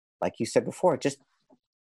him, like you said before, just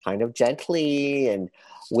kind of gently and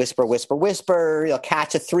whisper, whisper, whisper. You'll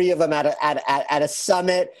catch three of them at a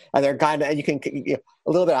summit, and they're kind of, and you can a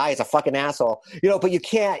little bit. He's a fucking asshole, but you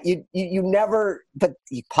can't. You never. But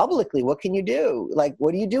publicly, what can you do? Like,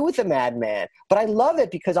 what do you do with a madman? But I love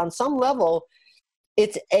it because on some level,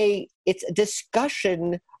 it's a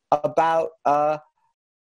discussion about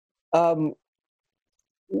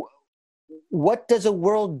what does a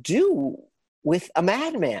world do with a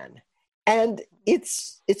madman. And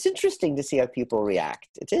it's interesting to see how people react.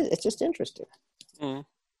 It's just interesting. Mm.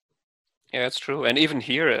 Yeah, it's true. And even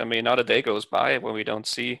here, I mean, not a day goes by when we don't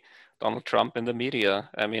see Donald Trump in the media.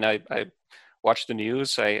 I mean, I watch the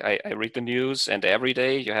news, I read the news, and every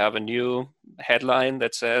day you have a new headline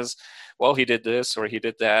that says, well, he did this or he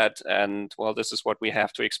did that, and well, this is what we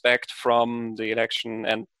have to expect from the election,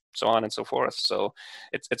 and so on and so forth. So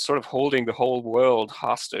it's sort of holding the whole world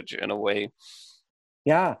hostage in a way.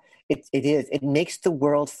 Yeah. It is. It makes the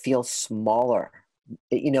world feel smaller.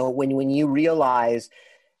 When you realize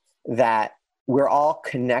that we're all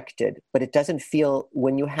connected, but it doesn't feel,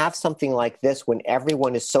 when you have something like this, when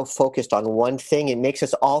everyone is so focused on one thing, it makes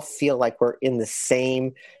us all feel like we're in the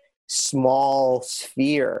same small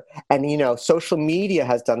sphere. And, social media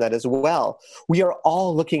has done that as well. We are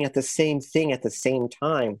all looking at the same thing at the same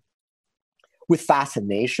time with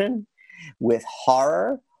fascination, with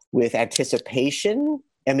horror, with anticipation.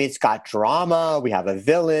 I mean, it's got drama. We have a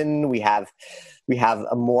villain. We have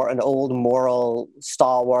an old moral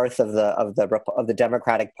stalwart of the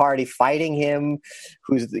Democratic Party fighting him,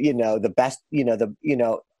 who's the best.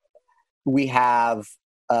 We have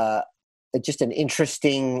just an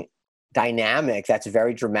interesting dynamic that's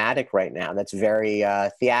very dramatic right now. That's very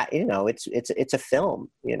it's a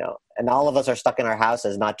film. And all of us are stuck in our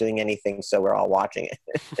houses, not doing anything, so we're all watching it.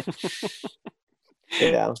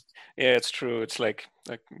 Yeah, it's true. It's like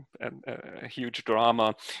a huge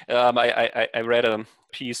drama. I read a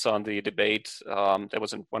piece on the debate that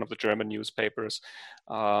was in one of the German newspapers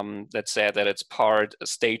that said that it's part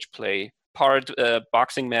stage play, part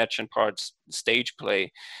boxing match and part stage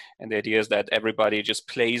play. And the idea is that everybody just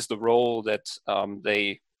plays the role that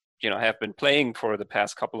they have been playing for the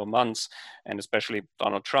past couple of months. And especially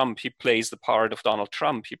Donald Trump, he plays the part of Donald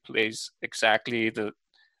Trump. He plays exactly the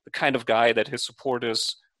kind of guy that his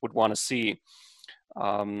supporters would want to see.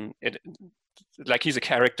 Like he's a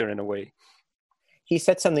character in a way. He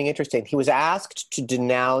said something interesting. He was asked to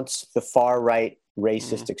denounce the far-right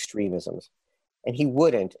racist extremisms, and he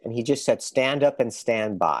wouldn't. And he just said, stand up and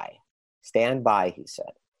stand by. Stand by, he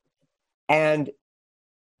said. And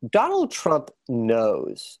Donald Trump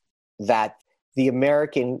knows that the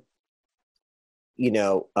American,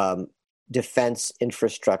 defense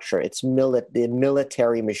infrastructure, the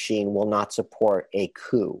military machine will not support a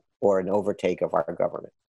coup or an overtake of our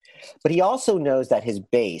government. But he also knows that his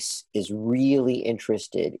base is really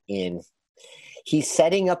interested in, he's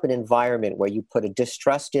setting up an environment where you put a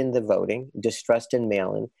distrust in the voting, distrust in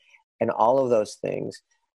mail-in, and all of those things.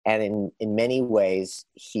 And in many ways,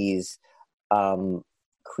 he's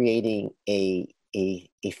creating a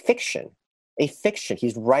fiction.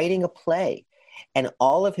 He's writing a play. And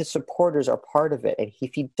all of his supporters are part of it. And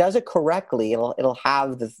if he does it correctly, it'll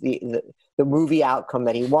have the movie outcome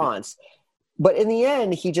that he wants. But in the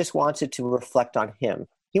end, he just wants it to reflect on him.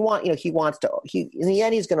 In the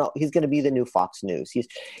end, he's gonna be the new Fox News.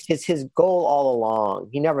 His goal all along.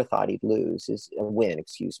 He never thought he'd win.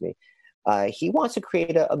 Excuse me. He wants to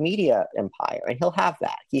create a media empire, and he'll have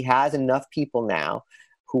that. He has enough people now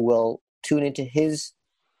who will tune into his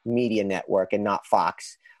media network and not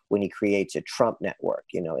Fox when he creates a Trump network.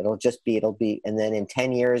 It'll be, and then in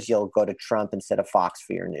 10 years, you'll go to Trump instead of Fox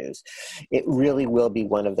for your news. It really will be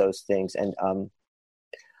one of those things. And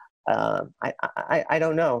I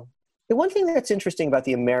don't know. The one thing that's interesting about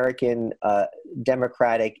the American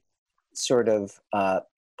democratic sort of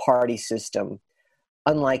party system,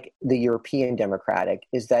 unlike the European democratic,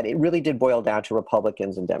 is that it really did boil down to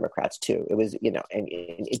Republicans and Democrats too. It was, and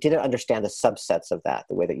it didn't understand the subsets of that,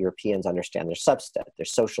 the way that Europeans understand their subset, their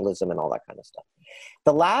socialism and all that kind of stuff.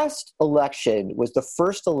 The last election was the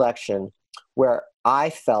first election where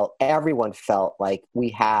everyone felt like we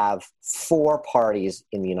have four parties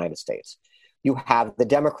in the United States. You have the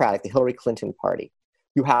Democratic, the Hillary Clinton party.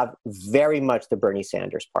 You have very much the Bernie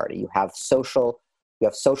Sanders party. You have social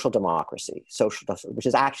democracy, which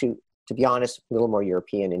is actually, to be honest, a little more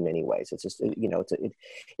European in many ways. It's just,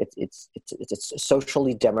 it's a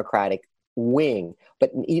socially democratic wing,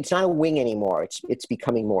 but it's not a wing anymore. It's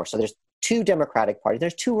becoming more. So there's two Democratic parties.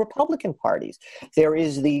 There's two Republican parties. There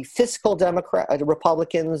is the fiscal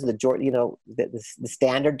Republicans, the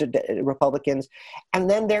standard Republicans, and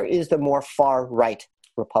then there is the more far right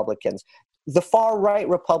Republicans. The far right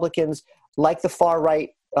Republicans, like the far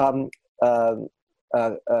right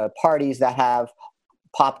parties that have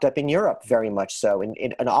popped up in Europe, very much so,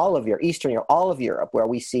 in all of Eastern Europe, all of Europe, where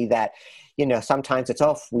we see that, sometimes it's,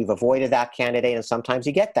 we've avoided that candidate, and sometimes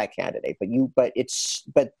you get that candidate,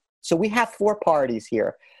 so we have four parties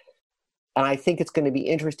here. And I think it's going to be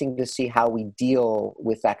interesting to see how we deal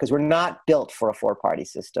with that, because we're not built for a four-party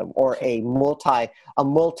system or a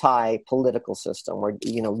multi-political system where,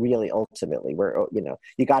 really ultimately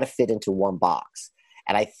you got to fit into one box.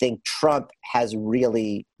 And I think Trump has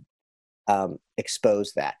really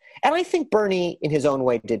exposed that. And I think Bernie, in his own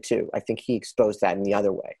way, did too. I think he exposed that in the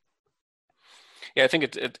other way. Yeah, I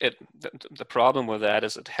think the problem with that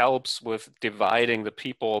is it helps with dividing the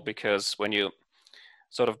people, because when you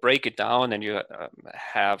sort of break it down and you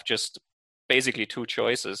have just basically two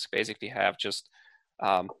choices, basically have just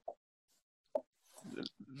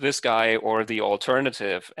this guy or the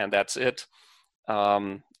alternative, and that's it,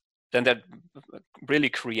 then that really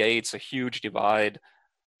creates a huge divide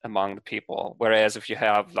among the people. Whereas if you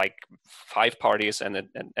have like five parties and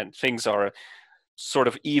things are sort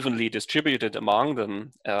of evenly distributed among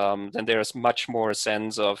them, then there's much more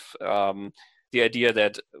sense of the idea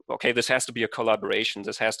that, okay, this has to be a collaboration.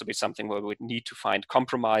 This has to be something where we need to find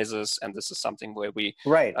compromises, and this is something where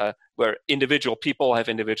where individual people have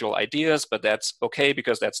individual ideas, but that's okay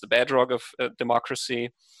because that's the bedrock of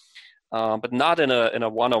democracy. But not in a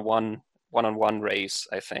one-on-one race,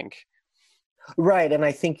 I think. Right, and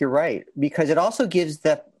I think you're right, because it also gives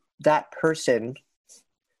that person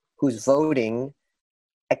who's voting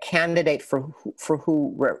a candidate for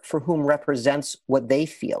whom represents what they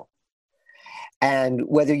feel. And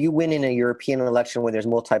whether you win in a European election where there's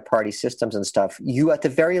multi-party systems and stuff, you at the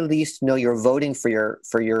very least know you're voting for your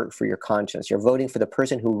conscience. You're voting for the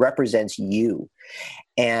person who represents you.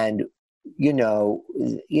 And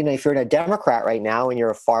if you're in a Democrat right now and you're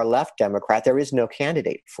a far left Democrat, there is no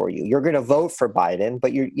candidate for you. You're going to vote for Biden,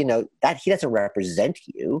 but that he doesn't represent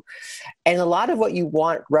you. And a lot of what you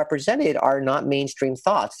want represented are not mainstream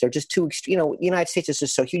thoughts. They're just too, the United States is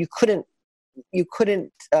just so huge. You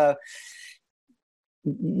couldn't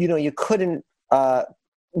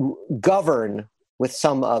govern with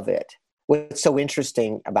some of it. What's so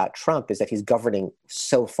interesting about Trump is that he's governing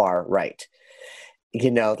so far right.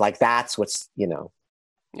 That's what's.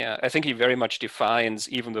 Yeah, I think he very much defines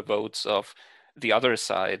even the votes of the other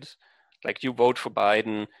side. Like, you vote for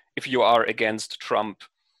Biden if you are against Trump,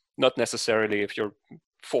 not necessarily if you're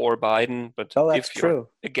for Biden, but Oh, that's if you're true.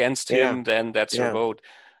 against Yeah. him, then that's your Yeah. vote.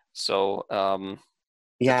 So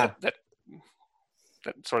Yeah. that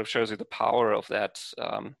sort of shows you the power of that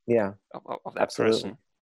Yeah. of that Absolutely. person.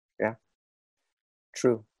 Yeah.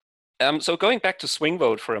 True. So going back to Swing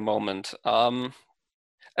Vote for a moment,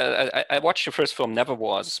 I watched your first film, Never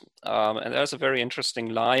Was, and there's a very interesting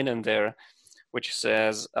line in there which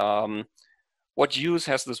says, "What use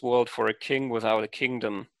has this world for a king without a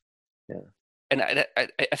kingdom?" Yeah. And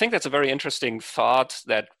I think that's a very interesting thought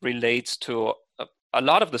that relates to a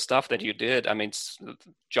lot of the stuff that you did. I mean,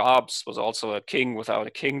 Jobs was also a king without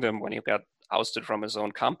a kingdom when he got ousted from his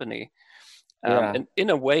own company. Yeah. And in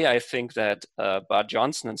a way, I think that Bart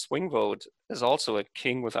Johnson in Swing Vote is also a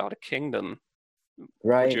king without a kingdom. Would you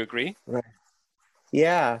Right. agree? Right.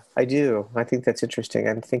 Yeah, I do. I think that's interesting.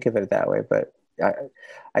 I didn't think of it that way, but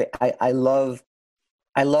I love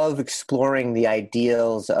exploring the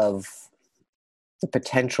ideals of the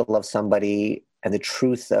potential of somebody and the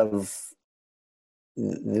truth of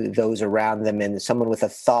those around them, and someone with a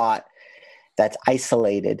thought that's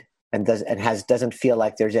isolated and doesn't feel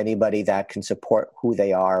like there's anybody that can support who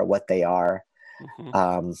they are, what they are,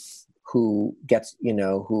 Mm-hmm. who gets,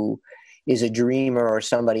 who is a dreamer, or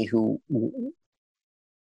somebody who,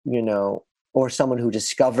 or someone who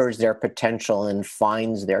discovers their potential and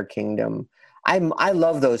finds their kingdom. I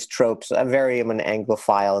love those tropes. I'm an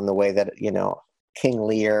Anglophile in the way that, King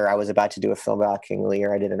Lear. I was about to do a film about King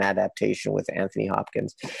Lear. I did an adaptation with Anthony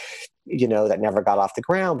Hopkins, that never got off the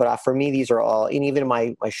ground. But for me, these are all, and even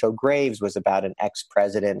my show Graves was about an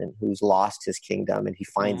ex-president and who's lost his kingdom and he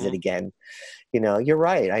finds it again. You're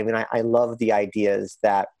right. I mean, I love the ideas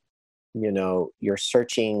that, you're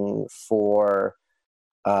searching for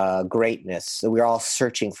greatness. So we're all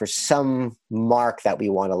searching for some mark that we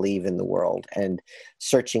want to leave in the world, and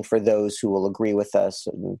searching for those who will agree with us,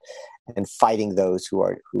 and fighting those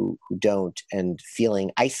who don't, and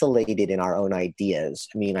feeling isolated in our own ideas.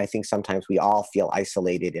 I mean, I think sometimes we all feel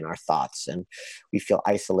isolated in our thoughts, and we feel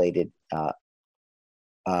isolated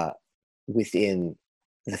within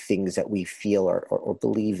the things that we feel or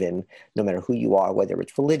believe in, no matter who you are, whether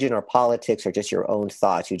it's religion or politics or just your own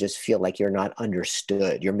thoughts. You just feel like you're not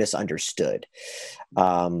understood. You're misunderstood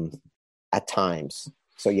at times.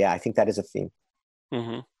 So yeah, I think that is a theme.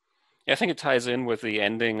 Mm-hmm. Yeah, I think it ties in with the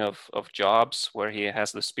ending of Jobs, where he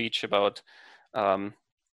has the speech about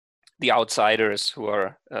the outsiders who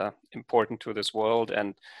are important to this world.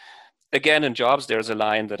 And again, in Jobs, there's a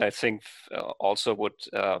line that I think also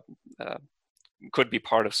could be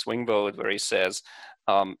part of Swing Vote, where he says,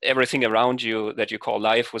 everything around you that you call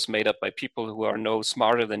life was made up by people who are no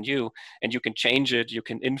smarter than you, and you can change it, you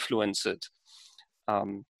can influence it.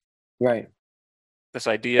 Right. This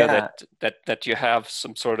idea Yeah. that you have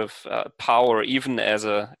some sort of power, even as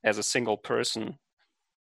a single person.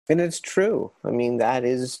 And it's true. I mean, that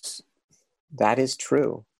is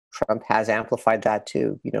true. Trump has amplified that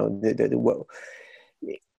too.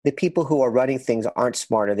 The people who are running things aren't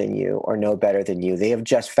smarter than you or know better than you. They have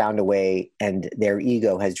just found a way, and their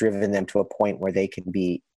ego has driven them to a point where they can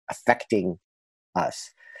be affecting us.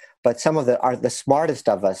 But some of the smartest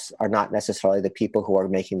of us are not necessarily the people who are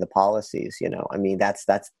making the policies. I mean, that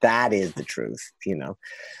is the truth.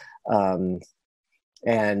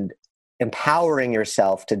 And empowering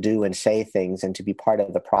yourself to do and say things and to be part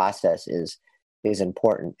of the process is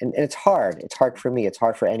important. And it's hard. It's hard for me. It's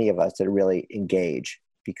hard for any of us to really engage,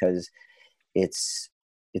 because it's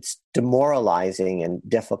demoralizing and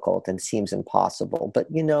difficult and seems impossible. But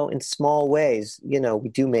in small ways, we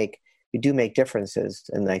do make differences.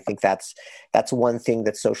 And I think that's one thing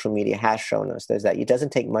that social media has shown us. There's that it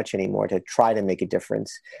doesn't take much anymore to try to make a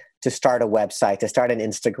difference, to start a website, to start an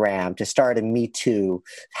Instagram, to start a Me Too,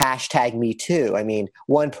 #MeToo. I mean,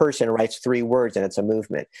 one person writes 3 words and it's a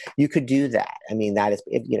movement. You could do that. I mean, that is,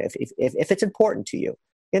 if it's important to you.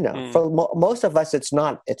 For most of us, it's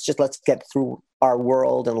not. It's just, let's get through our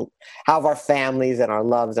world and have our families and our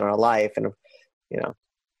loves and our life, and.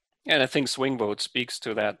 And I think Swing Vote speaks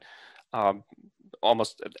to that,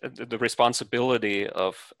 almost the responsibility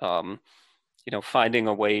of finding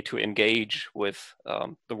a way to engage with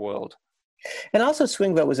the world. And also,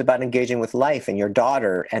 Swing Vote was about engaging with life and your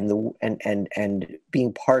daughter, and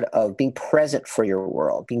being being present for your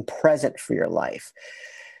world, being present for your life.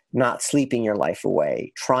 Not sleeping your life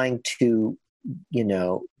away, trying to,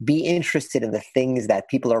 be interested in the things that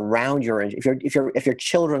people around you are. If your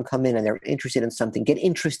children come in and they're interested in something, get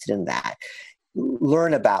interested in that.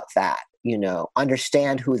 Learn about that.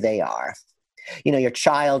 Understand who they are. Your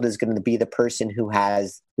child is going to be the person who's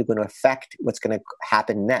going to affect what's going to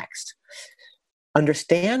happen next.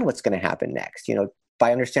 Understand what's going to happen next.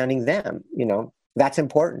 By understanding them. that's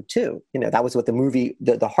important too. That was what the movie,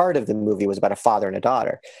 the heart of the movie was about, a father and a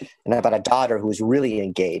daughter, and about a daughter who was really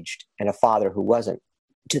engaged and a father who wasn't,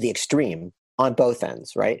 to the extreme on both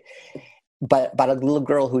ends, right? But about a little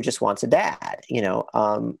girl who just wants a dad,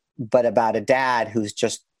 but about a dad who's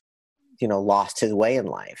just, lost his way in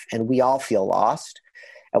life. And we all feel lost,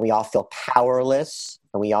 and we all feel powerless,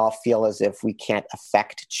 and we all feel as if we can't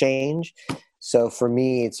affect change. So for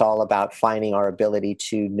me, it's all about finding our ability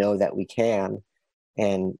to know that we can,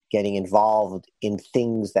 and getting involved in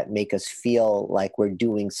things that make us feel like we're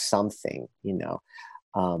doing something.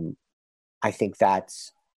 I think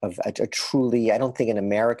that's a truly, I don't think an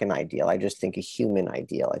American ideal. I just think a human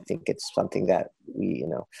ideal. I think it's something that we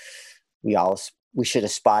should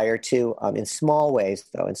aspire to, in small ways,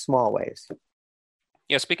 though, in small ways.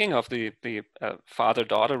 Yeah, speaking of the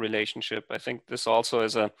father-daughter relationship, I think this also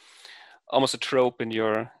is almost a trope in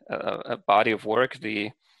your body of work,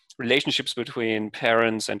 the relationships between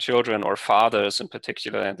parents and children, or fathers in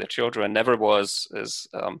particular and their children, never was as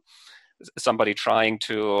somebody trying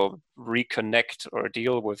to reconnect or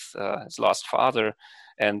deal with his lost father.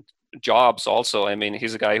 And Jobs also, I mean,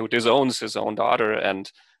 he's a guy who disowns his own daughter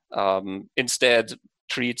and instead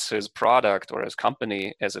treats his product or his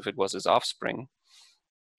company as if it was his offspring.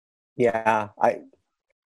 Yeah,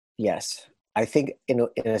 yes. I think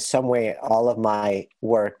in some way, all of my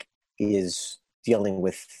work is dealing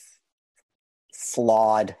with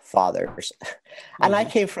flawed fathers. And I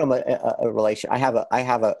came from a relation. I have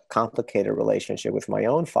a complicated relationship with my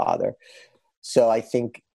own father. So I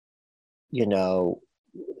think,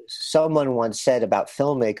 someone once said about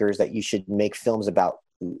filmmakers that you should make films about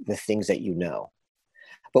the things that you know.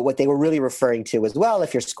 But what they were really referring to was, well,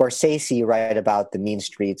 if you're Scorsese, you write about the mean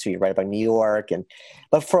streets, or you write about New York.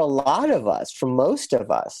 But for a lot of us, for most of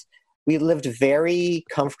us, we lived very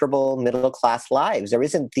comfortable middle-class lives. There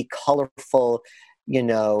isn't the colorful,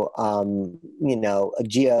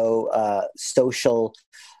 social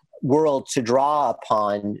world to draw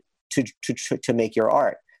upon to make your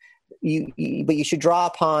art. But you should draw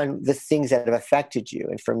upon the things that have affected you.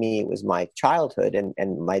 And for me, it was my childhood, and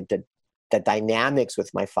the dynamics with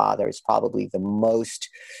my father is probably the most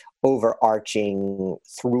overarching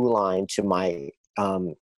through line to my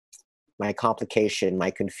complication, my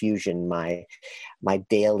confusion, my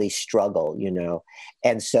daily struggle,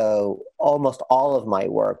 And so almost all of my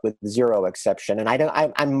work, with zero exception, and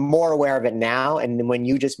I'm more aware of it now. And when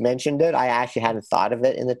you just mentioned it, I actually hadn't thought of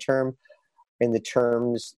it in the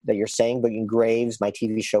terms that you're saying. But in Graves, my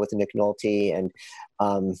TV show with Nick Nolte, and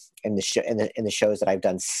the shows that I've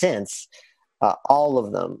done since, all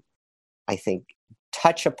of them, I think,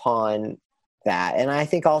 touch upon that. And I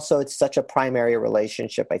think also it's such a primary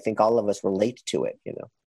relationship. I think all of us relate to it,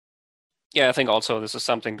 Yeah, I think also this is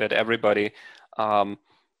something that everybody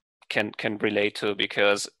can relate to,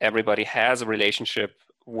 because everybody has a relationship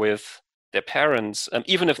with their parents.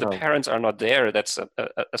 Even if the parents are not there, that's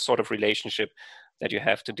a sort of relationship that you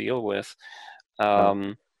have to deal with.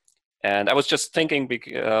 And I was just thinking,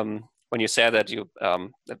 when you said that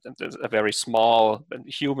there's a very small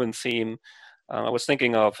human theme, I was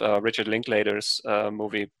thinking of Richard Linklater's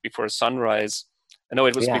movie Before Sunrise. I know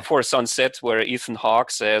it was Before Sunset, where Ethan Hawke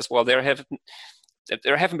says, well, there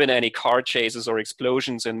haven't been any car chases or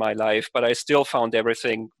explosions in my life, but I still found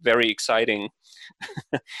everything very exciting.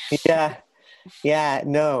 Yeah,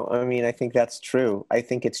 no, I mean, I think that's true. I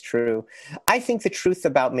think it's true. I think the truth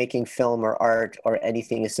about making film or art or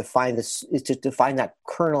anything is to find that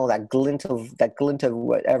kernel, that glint of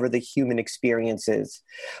whatever the human experience is,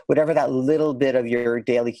 whatever that little bit of your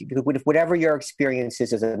daily, whatever your experience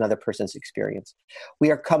is another person's experience.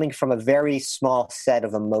 We are coming from a very small set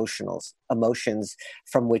of emotions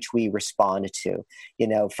from which we respond to,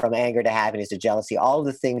 from anger to happiness to jealousy, all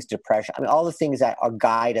the things, depression. I mean, all the things that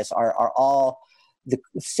guide us are all the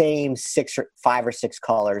same 5 or 6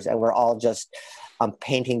 colors, and we're all just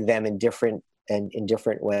painting them in different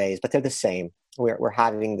ways, but they're the same. We're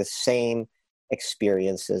having the same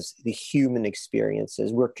experiences, the human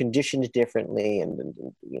experiences. We're conditioned differently, and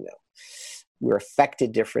we're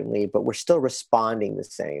affected differently, but we're still responding the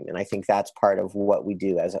same. And I think that's part of what we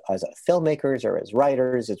do as filmmakers or as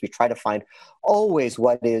writers, is we try to find always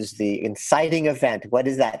what is the inciting event, what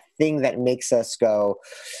is that thing that makes us go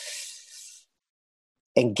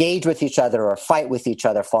engage with each other, or fight with each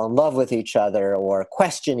other, fall in love with each other, or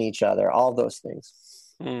question each other, all those things.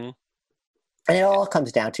 And it all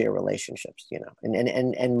comes down to your relationships,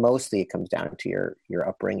 and mostly it comes down to your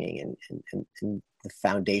upbringing and the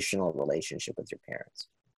foundational relationship with your parents.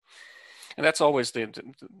 And that's always the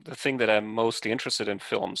thing that I'm mostly interested in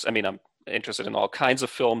films. I mean, I'm interested in all kinds of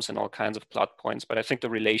films and all kinds of plot points, but I think the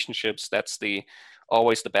relationships, that's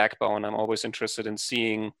always the backbone. I'm always interested in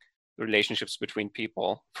seeing relationships between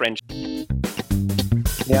people, friendship.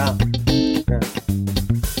 Yeah.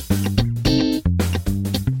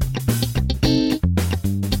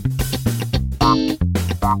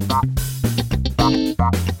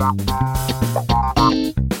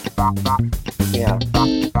 Yeah.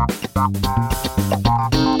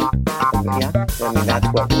 Yeah, I mean that's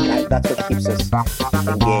what keeps us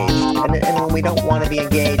engaged. And when we don't want to be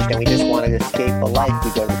engaged and we just want to escape a life,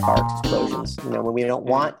 we go to the car explosions. When we don't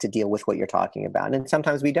want to deal with what you're talking about, and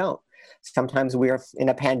sometimes we don't. Sometimes we're in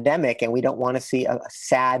a pandemic and we don't want to see a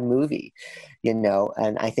sad movie,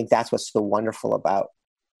 And I think that's what's so wonderful about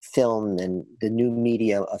film and the new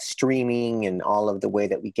media of streaming and all of the way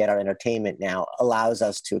that we get our entertainment now allows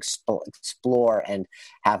us to explore and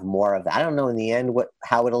have more of that. I don't know in the end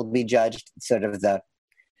how it'll be judged, sort of the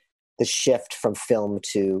shift from film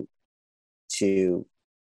to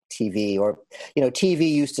TV, or TV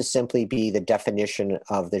used to simply be the definition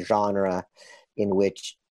of the genre in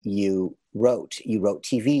which you wrote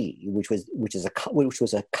TV, which was a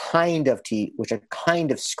kind of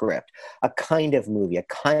script, a kind of movie, a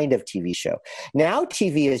kind of TV show. Now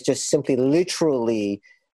TV is just simply literally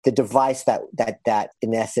the device that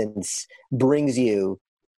in essence brings you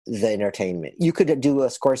the entertainment. You could do a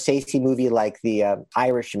Scorsese movie like The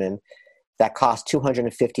Irishman that cost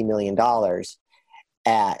 $250 million.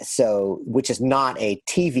 Which is not a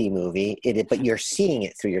TV movie, but you're seeing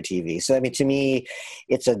it through your TV. So, I mean, to me,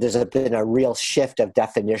 there's been a real shift of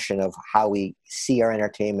definition of how we see our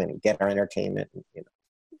entertainment and get our entertainment.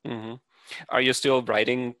 Mm-hmm. Are you still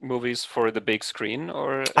writing movies for the big screen,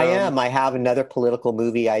 or? I am. I have another political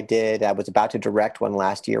movie I did. I was about to direct one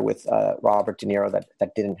last year with Robert De Niro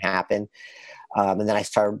that didn't happen. And then I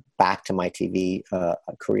started back to my TV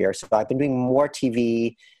career. So I've been doing more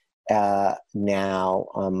TV now.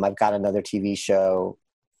 I've got another TV show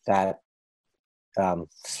that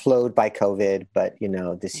slowed by COVID, but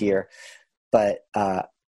this year. But I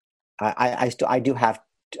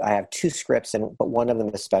have two scripts, but one of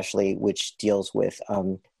them especially, which deals with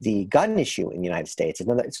the gun issue in the United States.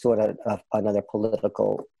 It's sort of another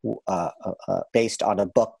political, based on a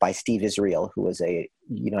book by Steve Israel, who was a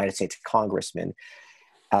United States congressman.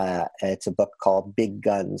 It's a book called Big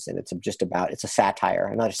Guns, and it's a satire,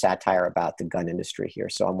 another satire about the gun industry here.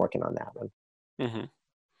 So I'm working on that one. Mm-hmm.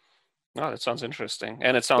 Oh, that sounds interesting.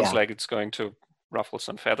 And it sounds like it's going to ruffle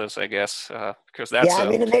some feathers, I guess, because that's... Yeah, I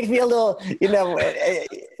mean, it makes me a little, it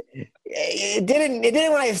didn't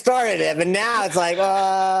when I started it, but now it's like,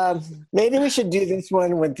 maybe we should do this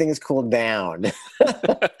one when things cool down.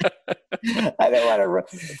 I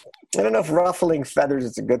don't know if ruffling feathers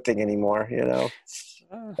is a good thing anymore,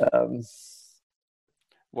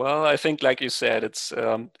 Well, I think, like you said, it's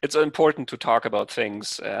important to talk about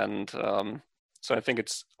things, and so I think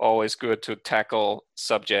it's always good to tackle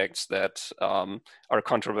subjects that are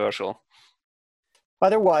controversial.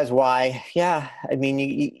 Otherwise, why? Yeah, I mean,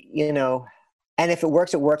 and if it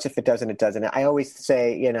works, it works. If it doesn't, it doesn't. I always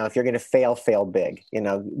say, if you're going to fail big.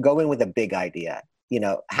 Go in with a big idea.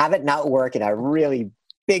 Have it not work in a really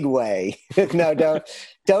big way. No,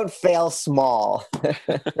 don't fail small.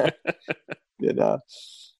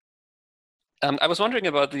 I was wondering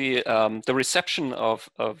about the reception of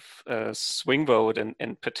Swing Vote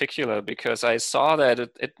in particular, because I saw that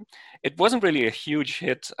it wasn't really a huge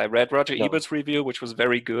hit. I read Roger Ebert's review, which was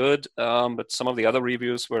very good, but some of the other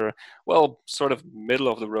reviews were, sort of middle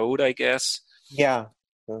of the road, I guess. Yeah.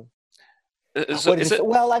 So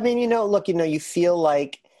well, I mean, look, you feel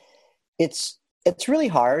like it's really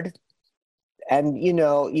hard. And,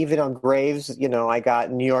 even on Graves, I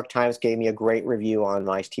got New York Times gave me a great review on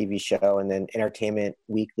my TV show. And then Entertainment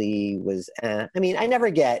Weekly was, I mean, I never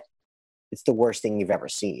get it's the worst thing you've ever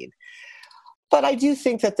seen. But I do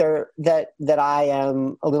think that that I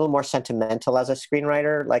am a little more sentimental as a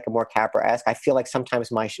screenwriter, like a more Capra-esque. I feel like sometimes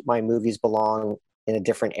my movies belong in a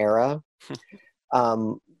different era.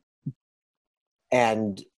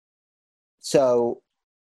 And so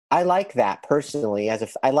I like that personally.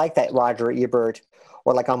 I like that Roger Ebert,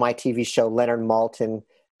 or like on my TV show, Leonard Maltin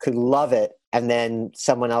could love it, and then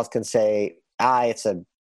someone else can say, it's a,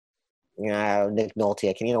 Nick Nolte,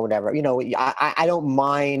 I can, whatever. I don't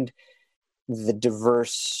mind the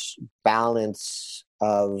diverse balance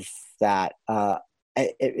of that,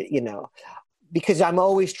 because I'm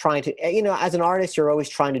always trying to, as an artist, you're always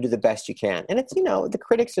trying to do the best you can. And it's, the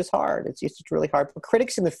critics is hard. It's really hard. But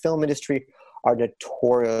critics in the film industry are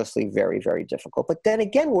notoriously very, very difficult. But then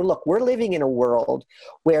again, we're living in a world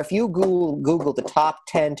where if you Google the top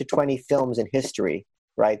 10 to 20 films in history,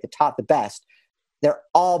 right? The best, they're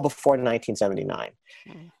all before 1979.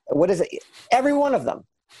 What is it? Every one of them.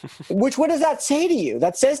 What does that say to you?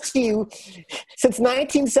 That says to you, since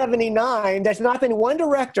 1979, there's not been one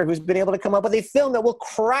director who's been able to come up with a film that will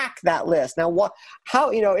crack that list. Now,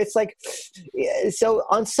 it's like, so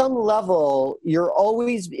on some level, you're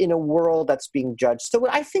always in a world that's being judged. So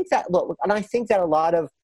I think that a lot of,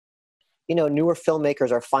 newer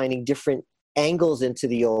filmmakers are finding different angles into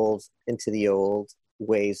the old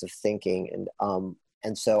ways of thinking.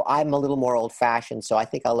 And so I'm a little more old fashioned. So I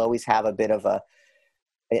think I'll always have a bit of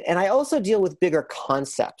and I also deal with bigger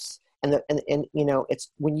concepts. And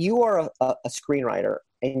it's when you are a screenwriter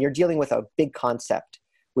and you're dealing with a big concept,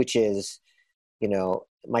 which is,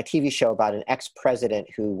 my TV show about an ex-president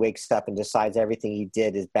who wakes up and decides everything he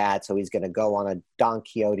did is bad. So he's going to go on a Don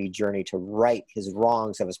Quixote journey to right his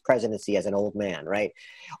wrongs of his presidency as an old man. Right.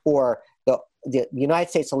 Or the United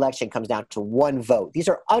States election comes down to one vote. These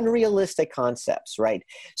are unrealistic concepts. Right.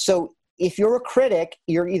 So if you're a critic,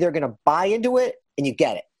 you're either going to buy into it and you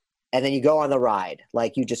get it, and then you go on the ride,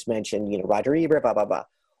 like you just mentioned, Roger Ebert, blah, blah, blah.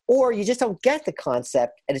 Or you just don't get the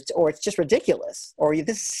concept, and it's just ridiculous, or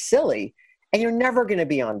this is silly, and you're never going to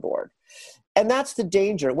be on board. And that's the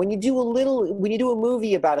danger. When you do a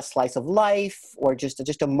movie about a slice of life, or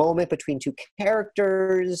just a moment between two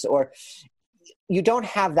characters, or you don't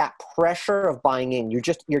have that pressure of buying in.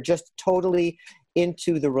 You're just totally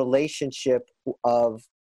into the relationship of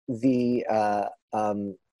the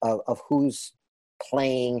of who's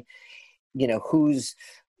playing, who's,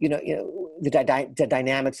 the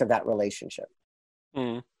dynamics of that relationship.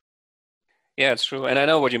 Mm. Yeah, it's true, and I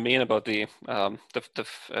know what you mean about the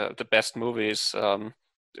best movies.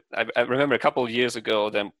 I remember a couple of years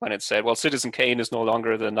ago when it said, well, Citizen Kane is no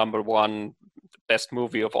longer the number one best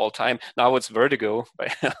movie of all time. Now it's Vertigo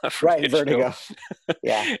by right, Vertigo.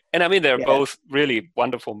 Yeah, and I mean they're both really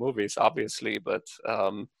wonderful movies, obviously, but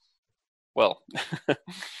well.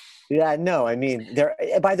 Yeah, no, I mean,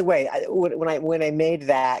 by the way, when I made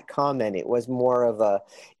that comment, it was more of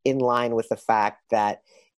in line with the fact that,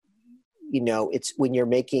 it's when you're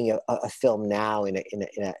making a film now in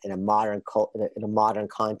a modern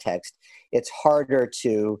context, it's harder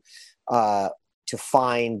to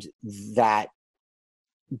find that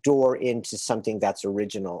door into something that's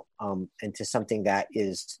original, and to something that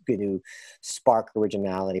is going to spark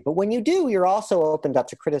originality. But when you do, you're also opened up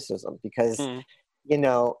to criticism because.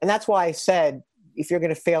 And that's why I said, if you're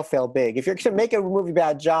going to fail big. If you're going to make a movie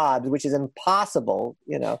about jobs, which is impossible,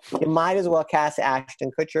 you might as well cast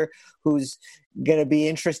Ashton Kutcher, who's going to be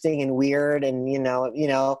interesting and weird, and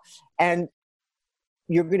and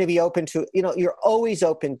you're going to be open to, you're always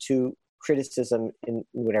open to criticism in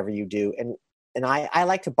whatever you do. And I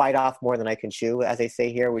like to bite off more than I can chew, as they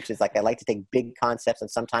say here, which is like I like to take big concepts, and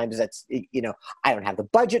sometimes that's, I don't have the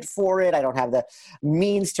budget for it. I don't have the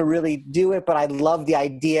means to really do it, but I love the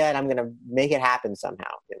idea and I'm going to make it happen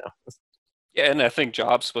somehow, Yeah, and I think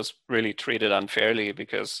Jobs was really treated unfairly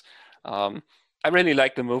because I really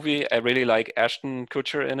like the movie. I really like Ashton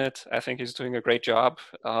Kutcher in it. I think he's doing a great job.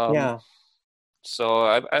 Yeah. So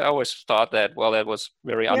I always thought that was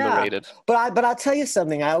very underrated. But I'll tell you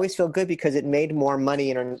something. I always feel good because it made more money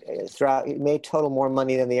it made total more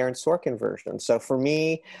money than the Aaron Sorkin version. So for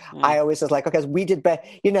me, I always was like, okay, we did better.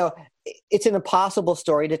 It's an impossible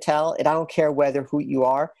story to tell, and I don't care who you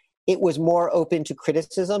are. It was more open to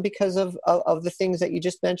criticism because of the things that you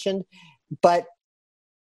just mentioned. But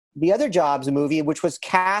the other Jobs movie, which was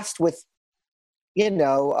cast with,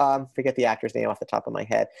 forget the actor's name off the top of my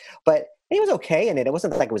head, but he was okay in it. It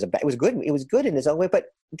wasn't like it was it was good. It was good in his own way, but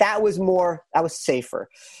that was safer,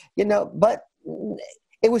 but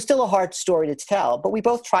it was still a hard story to tell, but we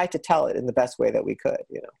both tried to tell it in the best way that we could,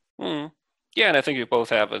 Yeah. And I think you both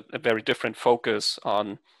have a very different focus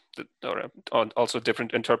on also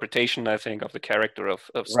different interpretation, I think, of the character of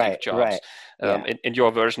Steve Jobs. Right. Yeah. In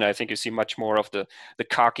your version, I think you see much more of the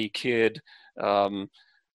cocky kid, the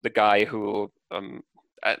guy who,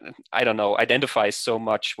 I don't know, identifies so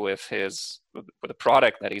much with the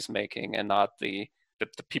product that he's making and not the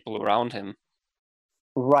people around him.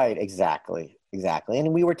 Right, exactly.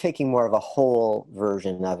 And we were taking more of a whole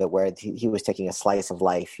version of it, where he was taking a slice of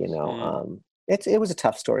life. It was a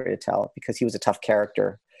tough story to tell because he was a tough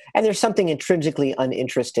character, and there's something intrinsically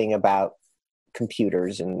uninteresting about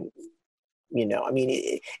computers, and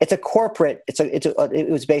it's a corporate. It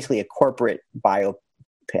was basically a corporate biopic,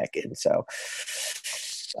 and so.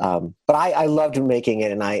 But I loved making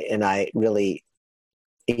it, and I really,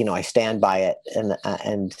 I stand by it,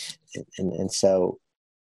 and so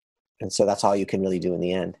that's all you can really do in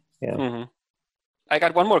the end. Yeah. Mm-hmm. I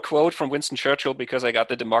got one more quote from Winston Churchill because I got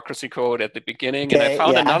the democracy quote at the beginning, Okay, and I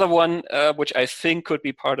found yeah. another one which I think could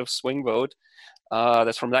be part of Swing Vote.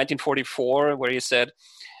 That's from 1944, where he said,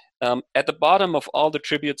 "At the bottom of all the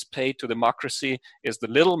tributes paid to democracy is the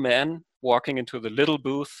little man walking into the little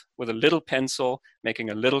booth with a little pencil, making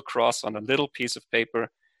a little cross on a little piece of paper.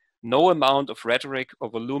 No amount of rhetoric or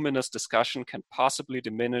voluminous discussion can possibly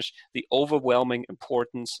diminish the overwhelming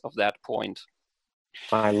importance of that point."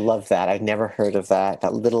 I love that. I've never heard of that.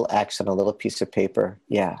 That little X on a little piece of paper.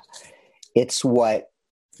 Yeah. It's what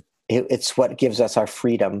gives us our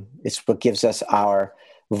freedom. It's what gives us our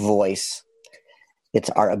voice. It's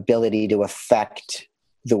our ability to affect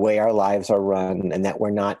the way our lives are run, and that we're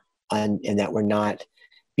not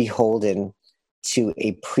beholden to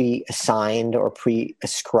a pre-assigned or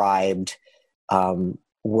pre-ascribed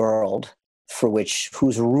world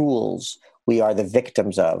whose rules we are the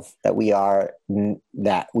victims of, that we are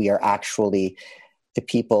actually the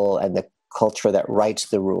people and the culture that writes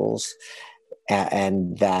the rules,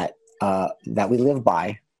 and that we live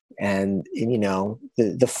by. And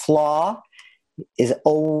the flaw is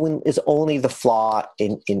only the flaw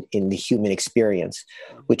in the human experience,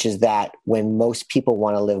 which is that when most people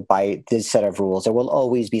want to live by this set of rules, there will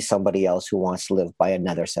always be somebody else who wants to live by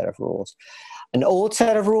another set of rules. An old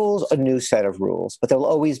set of rules, a new set of rules, but there will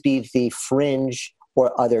always be the fringe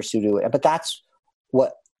or others who do it. But that's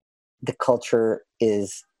what the culture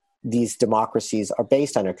is. These democracies are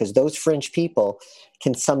based on it, because those fringe people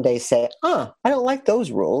can someday say, I don't like those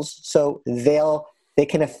rules. So they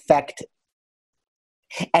can affect,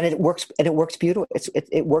 and it works beautifully.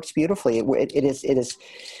 It works beautifully. It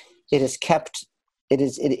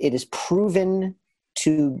is proven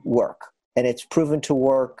to work, and it's proven to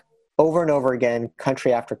work over and over again,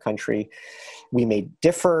 country after country. We may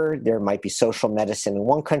differ. There might be social medicine in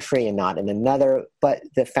one country and not in another, but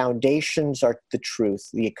the foundations are the truth.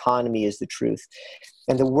 The economy is the truth.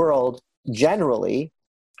 And the world generally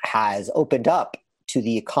has opened up to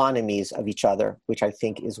the economies of each other, which I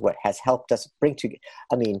think is what has helped us bring together.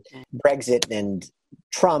 I mean, Brexit and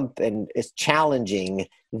Trump is challenging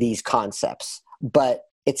these concepts, but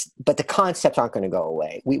the concepts aren't going to go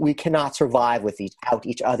away. We cannot survive without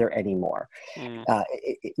each other anymore.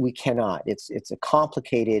 We cannot. It's a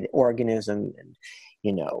complicated organism, and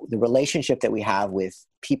the relationship that we have with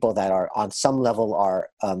people that are on some level are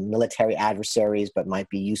military adversaries, but might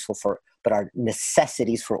be useful but are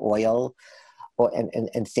necessities for oil.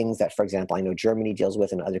 And things that, for example, I know Germany deals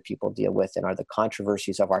with and other people deal with, and are the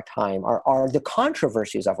controversies of our time, are the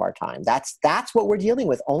controversies of our time. That's what we're dealing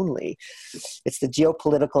with only. It's the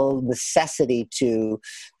geopolitical necessity to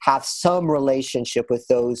have some relationship with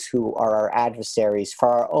those who are our adversaries for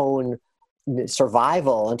our own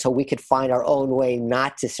survival, until we could find our own way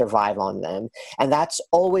not to survive on them. And that's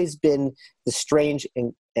always been the strange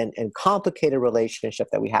and complicated relationship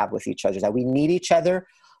that we have with each other, that we need each other,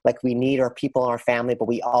 like we need our people and our family, but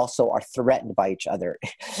we also are threatened by each other.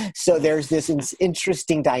 So there's this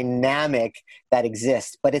interesting dynamic that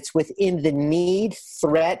exists, but it's within the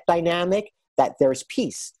need-threat dynamic that there's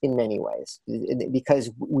peace in many ways, because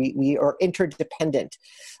we are interdependent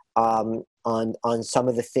on some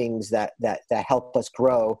of the things that help us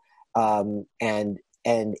grow, and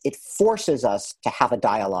it forces us to have a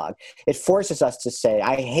dialogue. It forces us to say,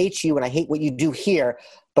 I hate you and I hate what you do here,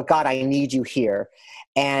 but God, I need you here.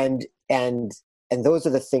 And those are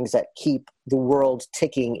the things that keep the world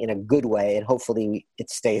ticking in a good way, and hopefully it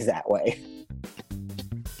stays that way.